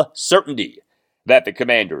contractual certainty that the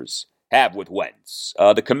Commanders have with Wentz.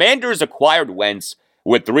 The Commanders acquired Wentz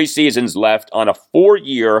with 3 seasons left on a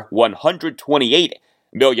 4-year, $128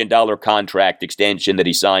 million contract extension that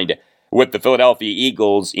he signed with the Philadelphia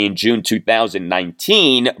Eagles in June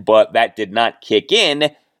 2019, but that did not kick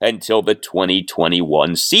in until the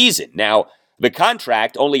 2021 season. Now, the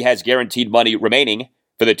contract only has guaranteed money remaining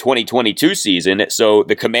for the 2022 season, so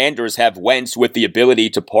the Commanders have Wentz with the ability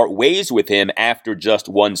to part ways with him after just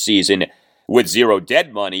 1 season with 0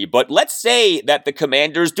 dead money. But let's say that the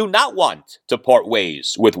Commanders do not want to part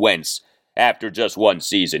ways with Wentz after just 1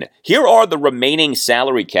 season. Here are the remaining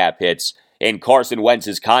salary cap hits in Carson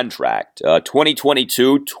Wentz's contract.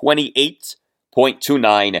 2022,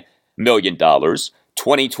 $28.29 million.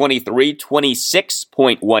 2023,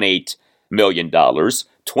 $26.18 million.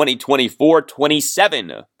 2024,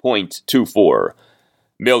 $27.24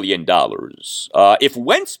 million. If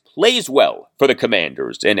Wentz plays well for the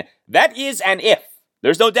Commanders, and that is an if,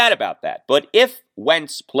 there's no doubt about that, but if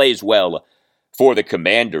Wentz plays well for the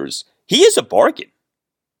Commanders, he is a bargain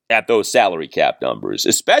at those salary cap numbers,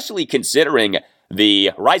 especially considering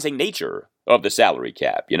the rising nature of the salary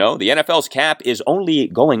cap. You know, the NFL's cap is only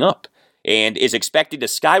going up and is expected to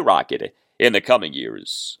skyrocket in the coming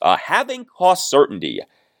years. Having cost certainty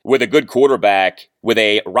with a good quarterback with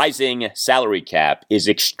a rising salary cap is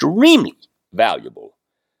extremely valuable.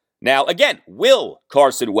 Now, again, will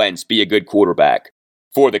Carson Wentz be a good quarterback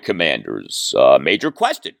for the Commanders? Major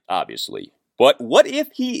question, obviously. But what if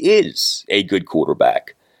he is a good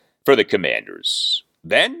quarterback for the Commanders?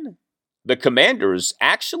 Then the Commanders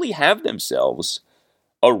actually have themselves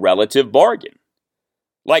a relative bargain.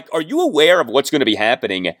 Like, are you aware of what's going to be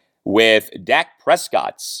happening with Dak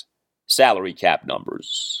Prescott's salary cap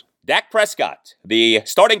numbers? Dak Prescott, the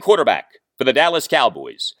starting quarterback for the Dallas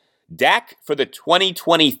Cowboys. Dak, for the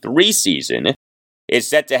 2023 season, is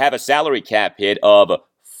set to have a salary cap hit of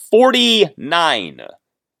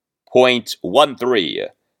 $49.13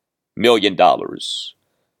 million.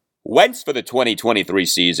 Wentz, for the 2023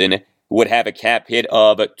 season, would have a cap hit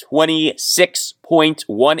of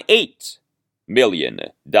 $26.18 million.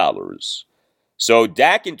 So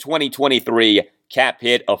Dak in 2023, cap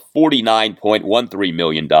hit of $49.13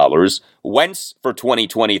 million. Wentz for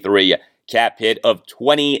 2023, cap hit of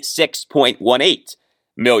 $26.18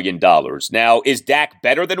 million. Now, is Dak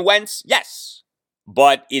better than Wentz? Yes.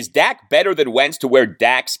 But is Dak better than Wentz to where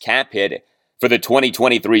Dak's cap hit for the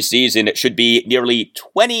 2023 season should be nearly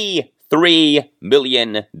 $23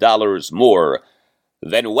 million more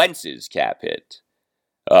than Wentz's cap hit?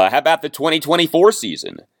 How about the 2024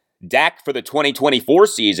 season? Dak for the 2024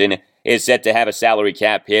 season is set to have a salary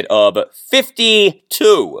cap hit of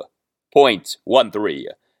 $52.13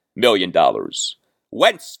 million.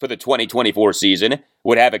 Wentz for the 2024 season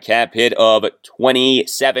would have a cap hit of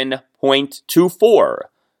 $27.24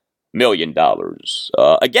 million.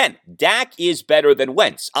 Again, Dak is better than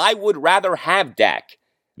Wentz. I would rather have Dak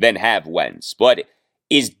than have Wentz. But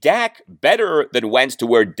is Dak better than Wentz to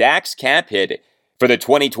where Dak's cap hit for the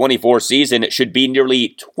 2024 season should be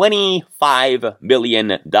nearly $25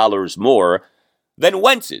 million more than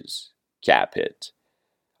Wentz's cap hit?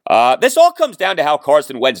 This all comes down to how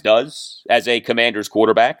Carson Wentz does as a Commanders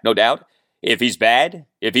quarterback, no doubt. If he's bad,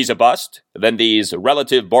 if he's a bust, then these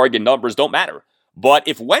relative bargain numbers don't matter. But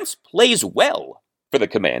if Wentz plays well for the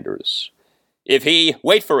Commanders, if he,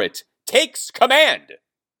 wait for it, takes command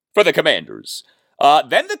for the Commanders,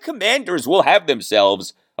 then the Commanders will have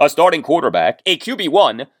themselves a starting quarterback, a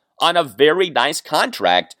QB1, on a very nice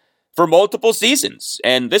contract for multiple seasons.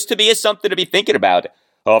 And this, to me, is something to be thinking about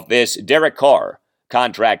of this Derek Carr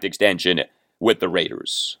contract extension with the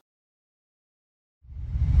Raiders.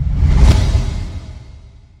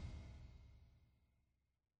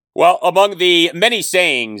 Well, among the many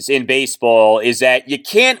sayings in baseball is that you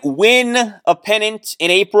can't win a pennant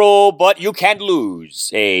in April, but you can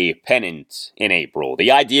lose a pennant in April.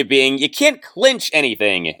 The idea being you can't clinch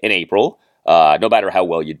anything in April, no matter how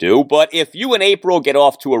well you do. But if you in April get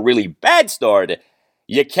off to a really bad start,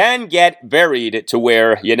 you can get buried to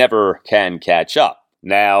where you never can catch up.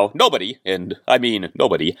 Now, nobody, and I mean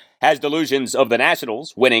nobody, has delusions of the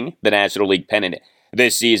Nationals winning the National League pennant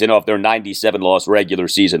this season off their 97-loss regular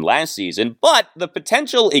season last season, but the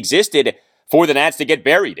potential existed for the Nats to get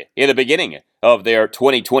buried in the beginning of their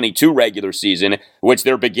 2022 regular season, which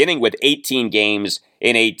they're beginning with 18 games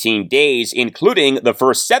in 18 days, including the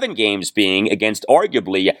first 7 games being against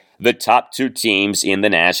arguably the top 2 teams in the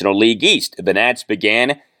National League East. The Nats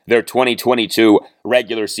began their 2022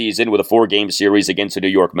 regular season with a 4-game series against the New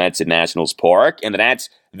York Mets at Nationals Park, and the Nats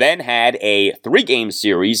then had a 3-game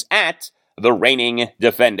series at the reigning,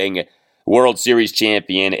 defending World Series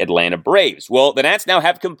champion Atlanta Braves. Well, the Nats now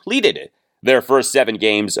have completed their first 7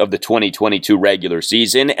 games of the 2022 regular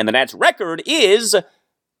season, and the Nats' record is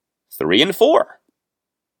 3-4.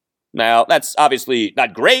 Now, that's obviously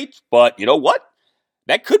not great, but you know what?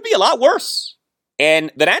 That could be a lot worse.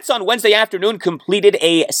 And the Nats on Wednesday afternoon completed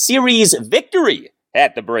a series victory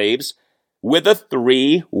at the Braves with a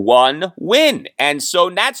 3-1 win. And so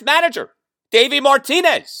Nats manager Davey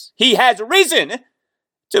Martinez, he has reason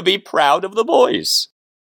to be proud of the boys.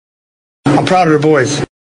 I'm proud of the boys.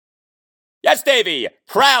 Yes, Davey,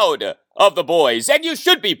 proud of the boys. And you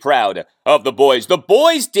should be proud of the boys. The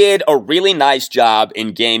boys did a really nice job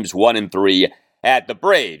in games 1 and 3 at the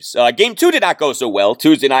Braves. Game 2 did not go so well.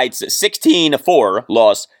 Tuesday night's 16-4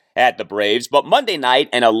 loss at the Braves, but Monday night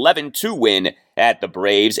an 11-2 win at the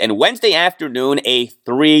Braves, and Wednesday afternoon a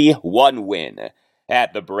 3-1 win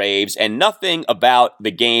at the Braves, and nothing about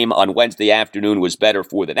the game on Wednesday afternoon was better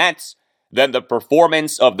for the Nats than the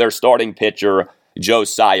performance of their starting pitcher,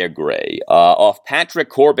 Josiah Gray. Off Patrick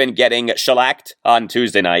Corbin getting shellacked on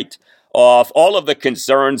Tuesday night, off all of the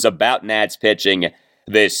concerns about Nats pitching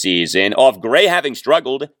this season, off Gray having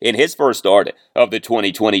struggled in his first start of the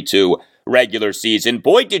 2022 regular season,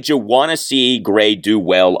 boy, did you want to see Gray do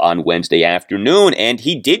well on Wednesday afternoon, and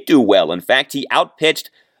he did do well. In fact, he outpitched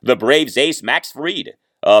the Braves ace, Max Fried.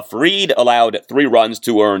 Fried allowed 3 runs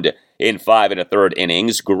to earned in 5 1/3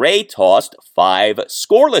 innings. Gray tossed 5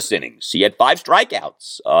 scoreless innings. He had 5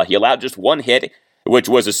 strikeouts. He allowed just 1 hit, which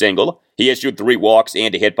was a single. He issued 3 walks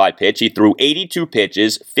and a hit by pitch. He threw 82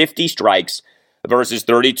 pitches, 50 strikes versus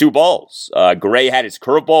 32 balls. Gray had his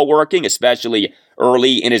curveball working, especially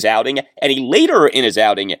early in his outing, and he later in his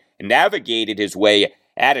outing navigated his way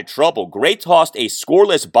out of trouble. Gray tossed a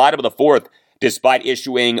scoreless bottom of the 4th despite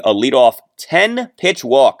issuing a leadoff 10-pitch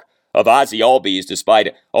walk of Ozzie Albies,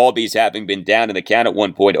 despite Albies having been down in the count at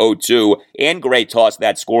 1.02, and Gray tossed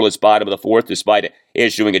that scoreless bottom of the 4th despite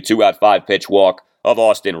issuing a 2-out 5-pitch walk of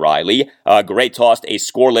Austin Riley. Gray tossed a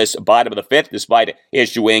scoreless bottom of the 5th despite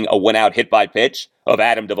issuing a 1-out hit by pitch of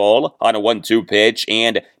Adam Duvall on a 1-2 pitch,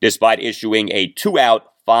 and despite issuing a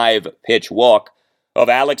 2-out 5-pitch walk of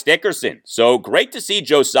Alex Dickerson. So great to see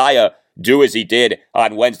Josiah do as he did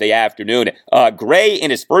on Wednesday afternoon. Gray,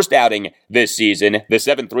 in his first outing this season, the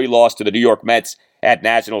 7-3 loss to the New York Mets at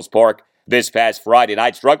Nationals Park this past Friday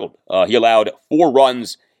night, struggled. He allowed 4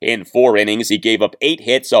 runs in 4 innings. He gave up 8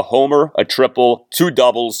 hits, a homer, a triple, 2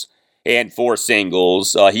 doubles, and 4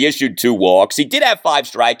 singles. He issued 2 walks. He did have 5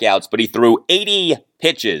 strikeouts, but he threw 80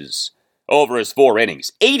 pitches over his 4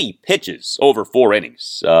 innings. 80 pitches over 4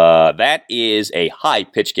 innings. That is a high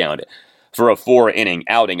pitch count for a 4-inning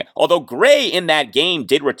outing. Although Gray in that game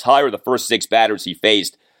did retire the first 6 batters he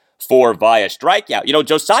faced 4 via strikeout. You know,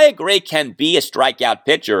 Josiah Gray can be a strikeout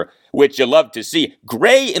pitcher, which you love to see.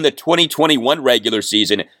 Gray in the 2021 regular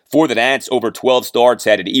season for the Nats over 12 starts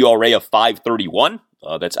had an ERA of 5.31.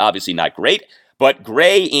 That's obviously not great. But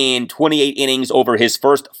Gray in 28 innings over his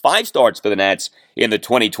first 5 starts for the Nats in the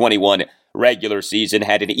 2021 regular season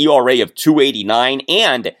had an ERA of 2.89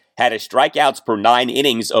 and had a strikeouts per 9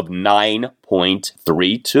 innings of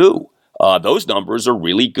 9.32. Those numbers are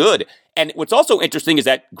really good. And what's also interesting is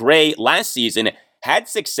that Gray last season had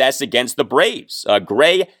success against the Braves.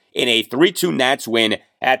 Gray in a 3-2 Nats win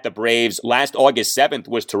at the Braves last August 7th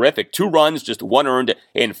was terrific. 2 runs, just 1 earned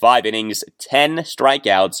in 5 innings, 10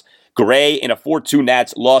 strikeouts. Gray in a 4-2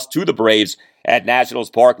 Nats loss to the Braves at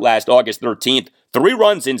Nationals Park last August 13th. 3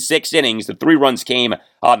 runs in 6 innings. The 3 runs came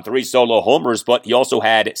on 3 solo homers, but he also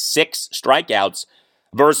had 6 strikeouts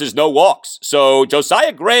versus no walks. So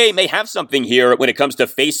Josiah Gray may have something here when it comes to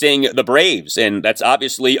facing the Braves, and that's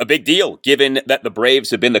obviously a big deal, given that the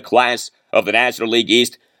Braves have been the class of the National League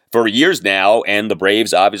East for years now, and the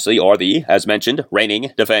Braves obviously are the, as mentioned,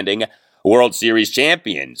 reigning, defending World Series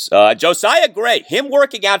champions. Josiah Gray, him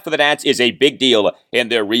working out for the Nats is a big deal in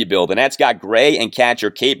their rebuild. The Nats got Gray and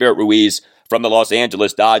catcher Keibert Ruiz from the Los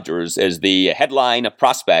Angeles Dodgers as the headline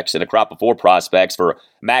prospects and a crop of 4 prospects for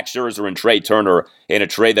Max Scherzer and Trey Turner in a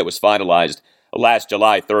trade that was finalized last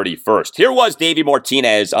July 31st. Here was Davey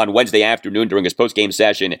Martinez on Wednesday afternoon during his postgame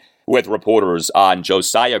session with reporters on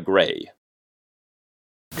Josiah Gray.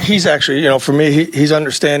 He's actually, for me, he's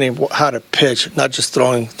understanding how to pitch, not just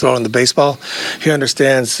throwing the baseball. He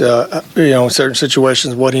understands, in certain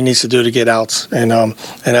situations what he needs to do to get outs, and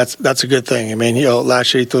that's a good thing. I mean,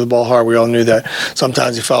 last year he threw the ball hard. We all knew that.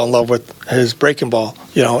 Sometimes he fell in love with his breaking ball,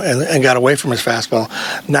 and got away from his fastball.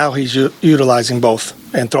 Now he's utilizing both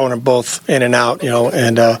and throwing them both in and out,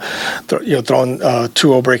 and throwing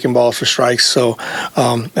 2-0 breaking balls for strikes. So,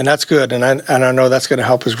 and that's good, and I know that's going to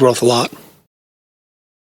help his growth a lot.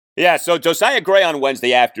 Yeah, so Josiah Gray on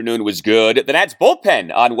Wednesday afternoon was good. The Nats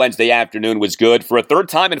bullpen on Wednesday afternoon was good for a third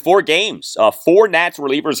time in 4 games. 4 Nats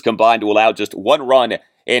relievers combined to allow just 1 run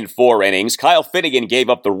in 4 innings. Kyle Finnegan gave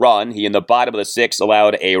up the run. He, in the bottom of the 6th,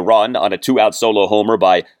 allowed a run on a 2-out solo homer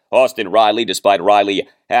by Austin Riley, despite Riley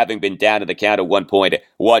having been down to the count at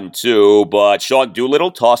 1.12. But Sean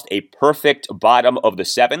Doolittle tossed a perfect bottom of the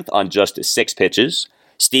 7th on just 6 pitches.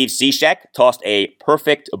 Steve Cishek tossed a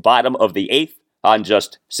perfect bottom of the 8th on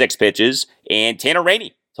just 6 pitches, and Tanner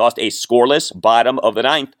Rainey tossed a scoreless bottom of the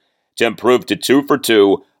 9th to improve to 2 for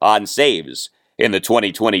 2 on saves in the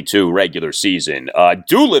 2022 regular season.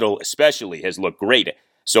 Doolittle especially has looked great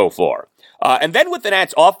so far. And then with the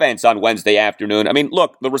Nats offense on Wednesday afternoon, I mean,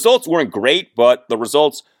 look, the results weren't great, but the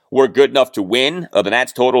results were good enough to win. The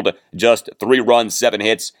Nats totaled just 3 runs, 7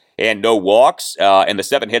 hits, and no walks, and the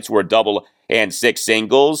 7 hits were a double and 6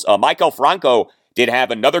 singles. Michael Franco did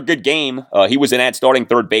have another good game. He was an starting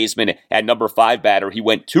third baseman at number 5 batter. He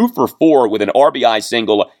went 2 for 4 with an RBI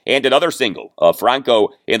single and another single. Franco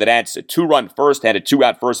in the Nats 2-run first had a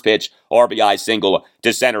 2-out first pitch RBI single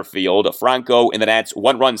to center field. Franco in the Nats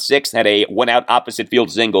 1-run 6th had a 1-out opposite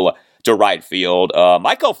field single to right field.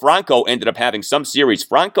 Michael Franco ended up having some series.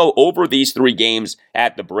 Franco over these 3 games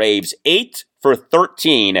at the Braves 8 for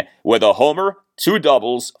 13 with a homer, 2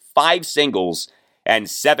 doubles, 5 singles, and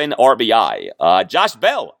 7 RBI. Josh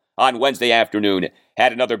Bell on Wednesday afternoon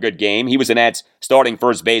had another good game. He was an Nats starting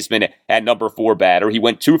first baseman at number 4 batter. He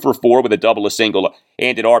went 2 for 4 with a double, a single,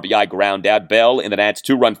 and an RBI ground out. Bell in the Nats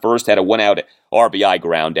 2-run first had a 1-out RBI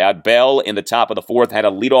ground out. Bell in the top of the 4th had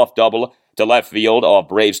a leadoff double to left field off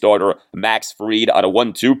Brave starter Max Fried on a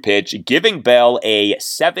 1-2 pitch, giving Bell a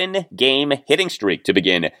 7-game hitting streak to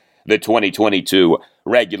begin the 2022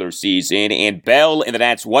 regular season. And Bell in the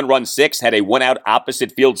Nats 1-run 6th had a 1-out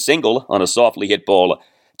opposite field single on a softly hit ball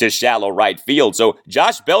to shallow right field. So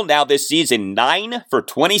Josh Bell now this season 9 for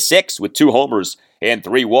 26 with 2 homers and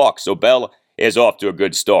 3 walks. So Bell is off to a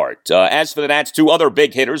good start. As for the Nats, 2 other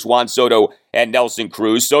big hitters, Juan Soto and Nelson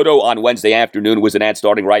Cruz. Soto on Wednesday afternoon was the Nats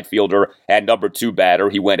starting right fielder and number 2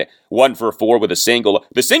 batter. He went 1 for 4 with a single.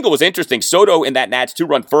 The single was interesting. Soto in that Nats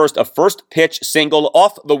 2-run first, a first pitch single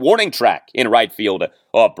off the warning track in right field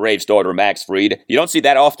off Brave starter Max Fried. You don't see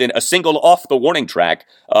that often, a single off the warning track.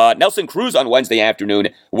 Nelson Cruz on Wednesday afternoon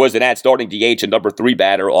was the Nats starting DH and number 3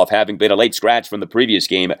 batter off having been a late scratch from the previous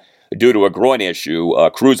game due to a groin issue.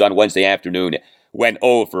 Cruz on Wednesday afternoon went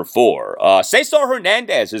 0 for 4. Cesar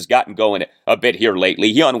Hernandez has gotten going a bit here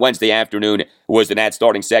lately. He on Wednesday afternoon was the Nats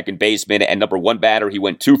starting second baseman and number 1 batter. He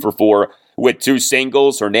went 2 for 4 with 2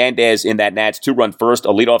 singles. Hernandez in that Nats 2-run first, a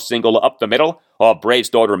leadoff single up the middle off Brave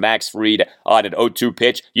starter Max Fried on an 0-2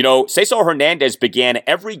 pitch. You know, Cesar Hernandez began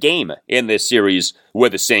every game in this series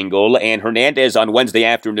with a single, and Hernandez on Wednesday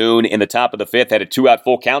afternoon in the top of the 5th had a 2-out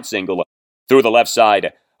full count single through the left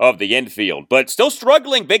side of the infield. But still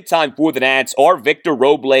struggling big time for the Nats are Victor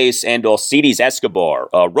Robles and Alcides Escobar.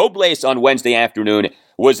 Robles on Wednesday afternoon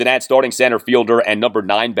was the Nats starting center fielder and number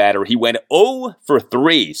 9 batter. He went 0 for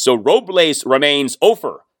 3. So Robles remains 0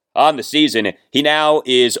 for on the season. He now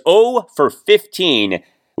is 0 for 15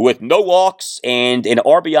 with no walks and an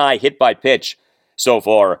RBI hit by pitch so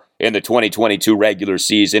far in the 2022 regular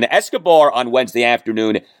season. Escobar on Wednesday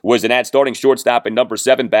afternoon was the Nats starting shortstop and number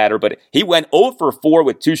 7 batter, but he went 0 for 4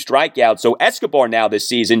 with 2 strikeouts. So Escobar now this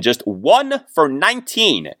season just 1 for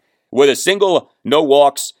 19 with a single, no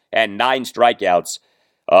walks, and 9 strikeouts.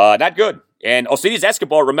 Not good. And Alcides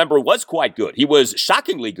Escobar, remember, was quite good. He was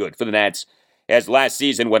shockingly good for the Nats as last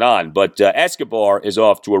season went on, but Escobar is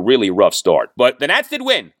off to a really rough start. But the Nats did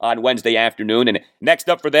win on Wednesday afternoon, and next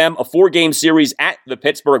up for them, a 4-game series at the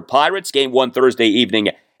Pittsburgh Pirates. Game 1 Thursday evening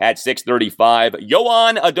at 6:35.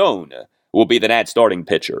 Yoan Adon will be the Nats starting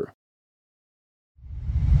pitcher.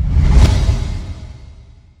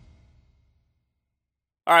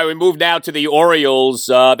 All right, we move now to the Orioles.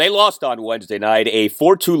 They lost on Wednesday night, a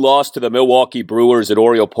 4-2 loss to the Milwaukee Brewers at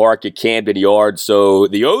Oriole Park at Camden Yards. So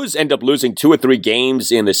the O's end up losing 2 or 3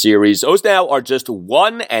 games in the series. O's now are just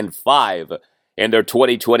 1-5 in their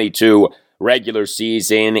 2022 regular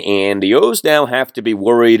season, and the O's now have to be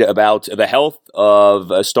worried about the health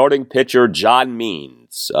of starting pitcher John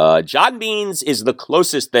Means. John Means is the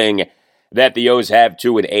closest thing that the O's have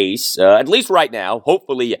to an ace, at least right now.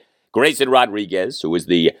 Hopefully, Grayson Rodriguez, who is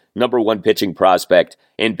the number 1 pitching prospect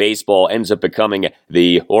in baseball, ends up becoming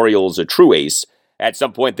the Orioles' true ace at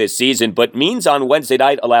some point this season. But Means on Wednesday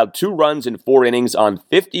night allowed 2 runs in 4 innings on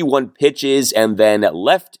 51 pitches and then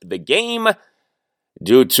left the game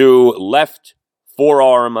due to left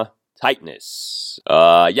forearm tightness.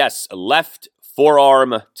 Yes, left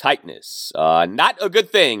forearm tightness. Not a good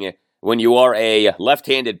thing when you are a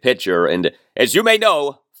left-handed pitcher. And as you may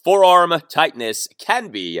know, forearm tightness can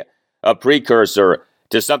be a precursor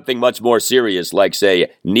to something much more serious, like, say,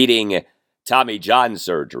 needing Tommy John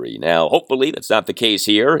surgery. Now, hopefully that's not the case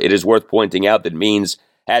here. It is worth pointing out that Means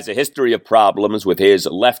has a history of problems with his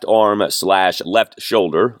left arm/left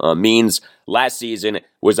shoulder. Means last season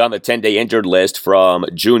was on the 10-day injured list from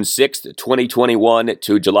June 6th, 2021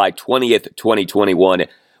 to July 20th, 2021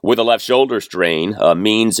 with a left shoulder strain.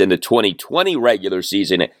 Means in the 2020 regular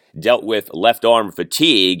season dealt with left arm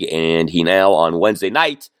fatigue, and he now on Wednesday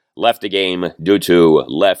night left the game due to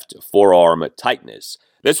left forearm tightness.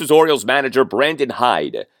 This was Orioles manager Brandon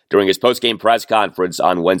Hyde during his post-game press conference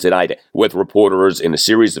on Wednesday night with reporters in a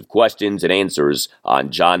series of questions and answers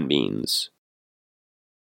on John Means.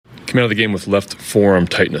 Came out of the game with left forearm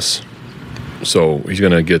tightness. So he's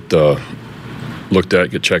going to get looked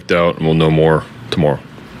at, get checked out, and we'll know more tomorrow.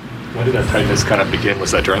 When did that tightness kind of begin?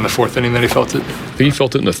 Was that during the 4th inning that he felt it? I think he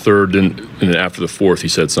felt it in the 3rd, and then after the 4th he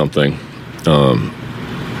said something.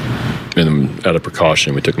 And out of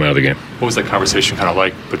precaution, we took him out of the game. What was that conversation kind of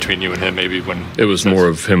like between you and him, maybe when... It was more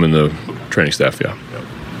of him and the training staff, yeah.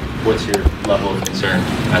 What's your level of concern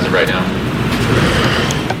as of right now?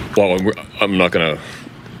 Well, I'm not going to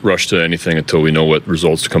rush to anything until we know what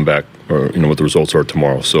results come back, or what the results are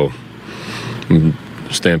tomorrow. So I'm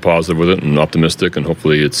staying positive with it and optimistic, and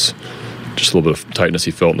hopefully it's just a little bit of tightness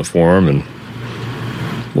he felt in the forearm, and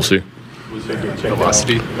we'll see.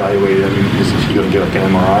 Velocity evaluated. I mean, is he going to get like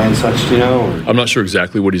an MRI and such? Do you know? Or? I'm not sure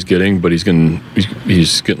exactly what he's getting, but he's getting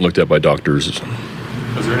looked at by doctors.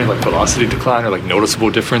 Was there any velocity decline or noticeable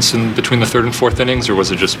difference in between the 3rd and 4th innings, or was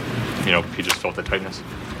it just he just felt the tightness?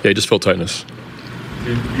 Yeah, he just felt tightness.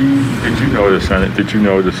 Did you notice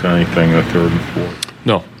anything in the 3rd and 4th?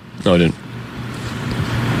 No, I didn't.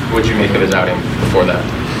 What did you make of his outing before that?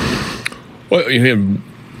 Well, he had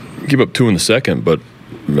give up 2 in the 2nd, but.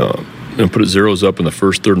 Put his zeros up in the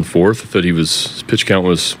 1st, 3rd, and 4th. If his pitch count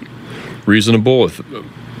was reasonable,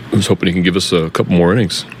 I was hoping he can give us a couple more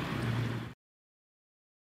innings.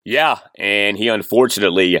 Yeah, and he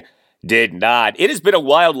unfortunately did not. It has been a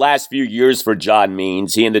wild last few years for John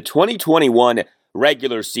Means. He, in the 2021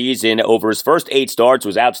 regular season, over his first 8 starts,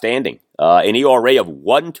 was outstanding. An ERA of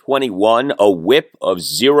 1.21, a whip of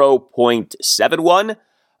 0.71.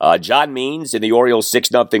 John Means in the Orioles'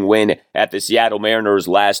 6-0 win at the Seattle Mariners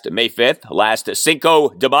last May 5th, last Cinco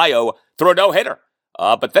de Mayo, threw a no-hitter.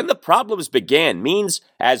 But then the problems began. Means,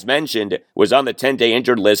 as mentioned, was on the 10-day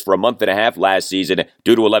injured list for a month and a half last season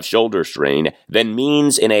due to a left shoulder strain. Then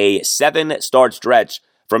Means, in a 7-start stretch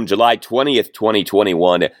from July 20th,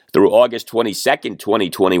 2021 through August 22nd,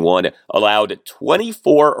 2021, allowed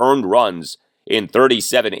 24 earned runs in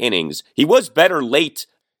 37 innings. He was better late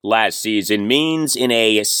last season. Means, in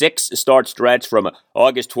a 6-start stretch from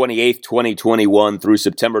August 28th, 2021 through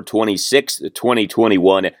September 26th,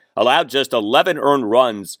 2021, allowed just 11 earned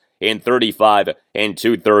runs in 35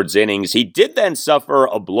 2/3 innings. He did then suffer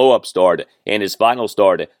a blow-up start in his final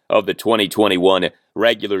start of the 2021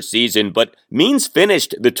 regular season, but Means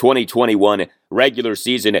finished the 2021 regular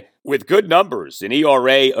season with good numbers, an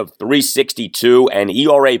ERA of 3.62 and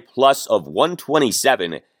ERA plus of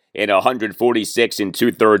 1.27 in 146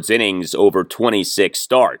 2/3 innings over 26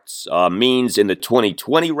 starts. Means in the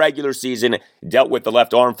 2020 regular season dealt with the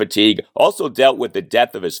left arm fatigue, also dealt with the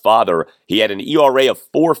death of his father. He had an ERA of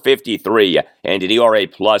 4.53 and an ERA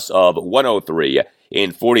plus of 1.03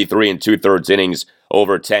 in 43 2/3 innings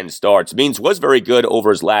over 10 starts. Means was very good over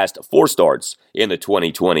his last 4 starts in the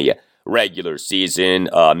 2020 regular season.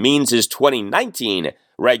 Means' 2019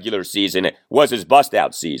 regular season was his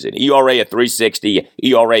bust-out season. ERA at 3.60,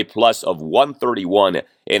 ERA plus of 1.31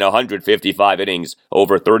 in 155 innings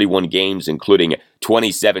over 31 games, including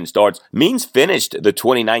 27 starts. Means finished the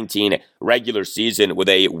 2019 regular season with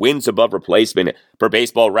a wins above replacement per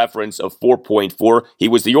Baseball Reference of 4.4. He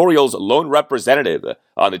was the Orioles' lone representative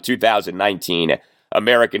on the 2019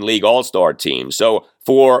 American League All-Star team. So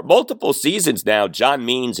for multiple seasons now, John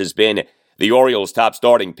Means has been the Orioles' top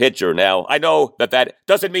starting pitcher. Now, I know that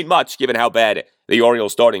doesn't mean much given how bad the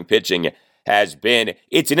Orioles' starting pitching has been.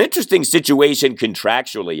 It's an interesting situation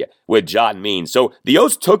contractually with John Means. So the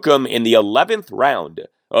O's took him in the 11th round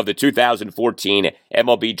of the 2014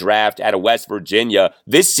 MLB draft out of West Virginia.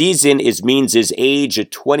 This season is Means' age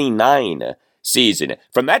 29 season.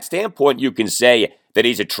 From that standpoint, you can say that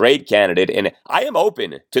he's a trade candidate, and I am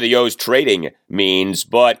open to the O's trading Means,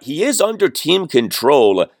 but he is under team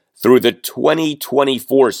control through the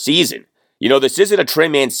 2024 season. You know, this isn't a Trey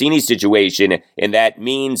Mancini situation in that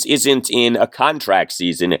Means isn't in a contract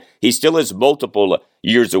season. He still is multiple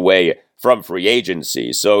years away from free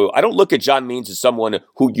agency. So I don't look at John Means as someone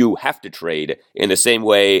who you have to trade in the same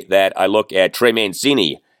way that I look at Trey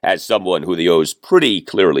Mancini as someone who the O's pretty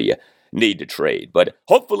clearly need to trade. But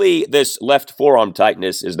hopefully this left forearm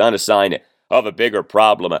tightness is not a sign of a bigger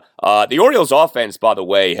problem. The Orioles offense, by the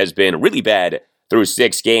way, has been really bad through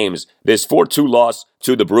 6 games. This 4-2 loss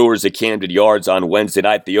to the Brewers at Camden Yards on Wednesday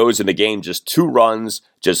night. The O's in the game, just 2 runs,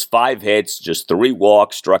 just 5 hits, just 3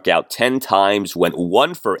 walks, struck out 10 times, went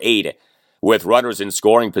 1 for 8 with runners in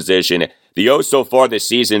scoring position. The O's so far this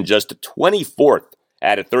season just 24th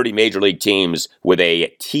out of 30 major league teams with a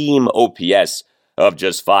team OPS of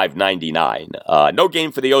just 599. No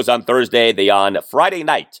game for the O's on Thursday. They on Friday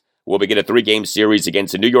night will begin a 3-game series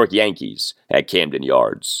against the New York Yankees at Camden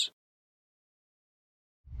Yards.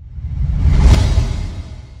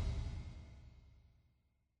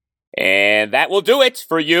 And that will do it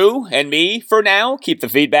for you and me for now. Keep the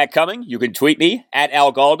feedback coming. You can tweet me at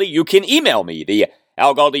Al Galdi. You can email me, the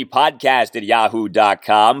Al Galdi podcast at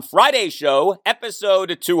yahoo.com. Friday show,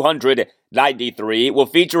 episode 293, will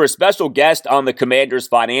feature a special guest on the Commanders'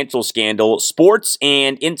 financial scandal, sports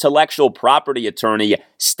and intellectual property attorney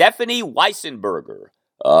Stephanie Weissenberger,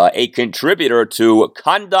 a contributor to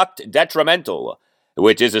Conduct Detrimental,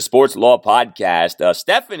 which is a sports law podcast.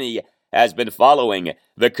 Stephanie has been following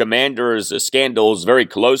the Commanders' scandals very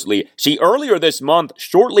closely. She earlier this month,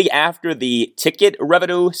 shortly after the ticket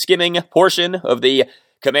revenue skimming portion of the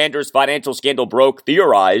Commanders' financial scandal broke,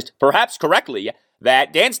 theorized, perhaps correctly,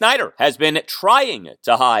 that Dan Snyder has been trying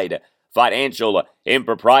to hide financial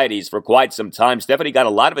improprieties for quite some time. Stephanie got a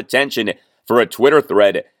lot of attention for a Twitter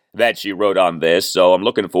thread that she wrote on this, so I'm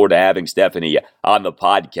looking forward to having Stephanie on the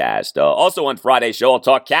podcast. Also on Friday's show, I'll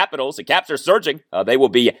talk Capitals. The Caps are surging. They will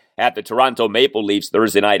be at the Toronto Maple Leafs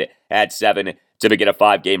Thursday night at 7 to begin a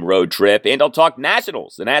 5-game road trip. And I'll talk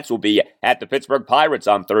Nationals. The Nats will be at the Pittsburgh Pirates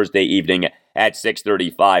on Thursday evening at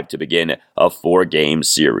 6:35 to begin a 4-game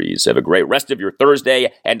series. Have a great rest of your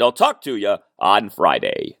Thursday, and I'll talk to you on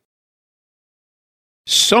Friday.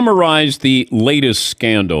 Summarize the latest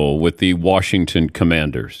scandal with the Washington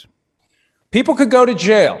Commanders. People could go to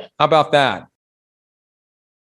jail. How about that?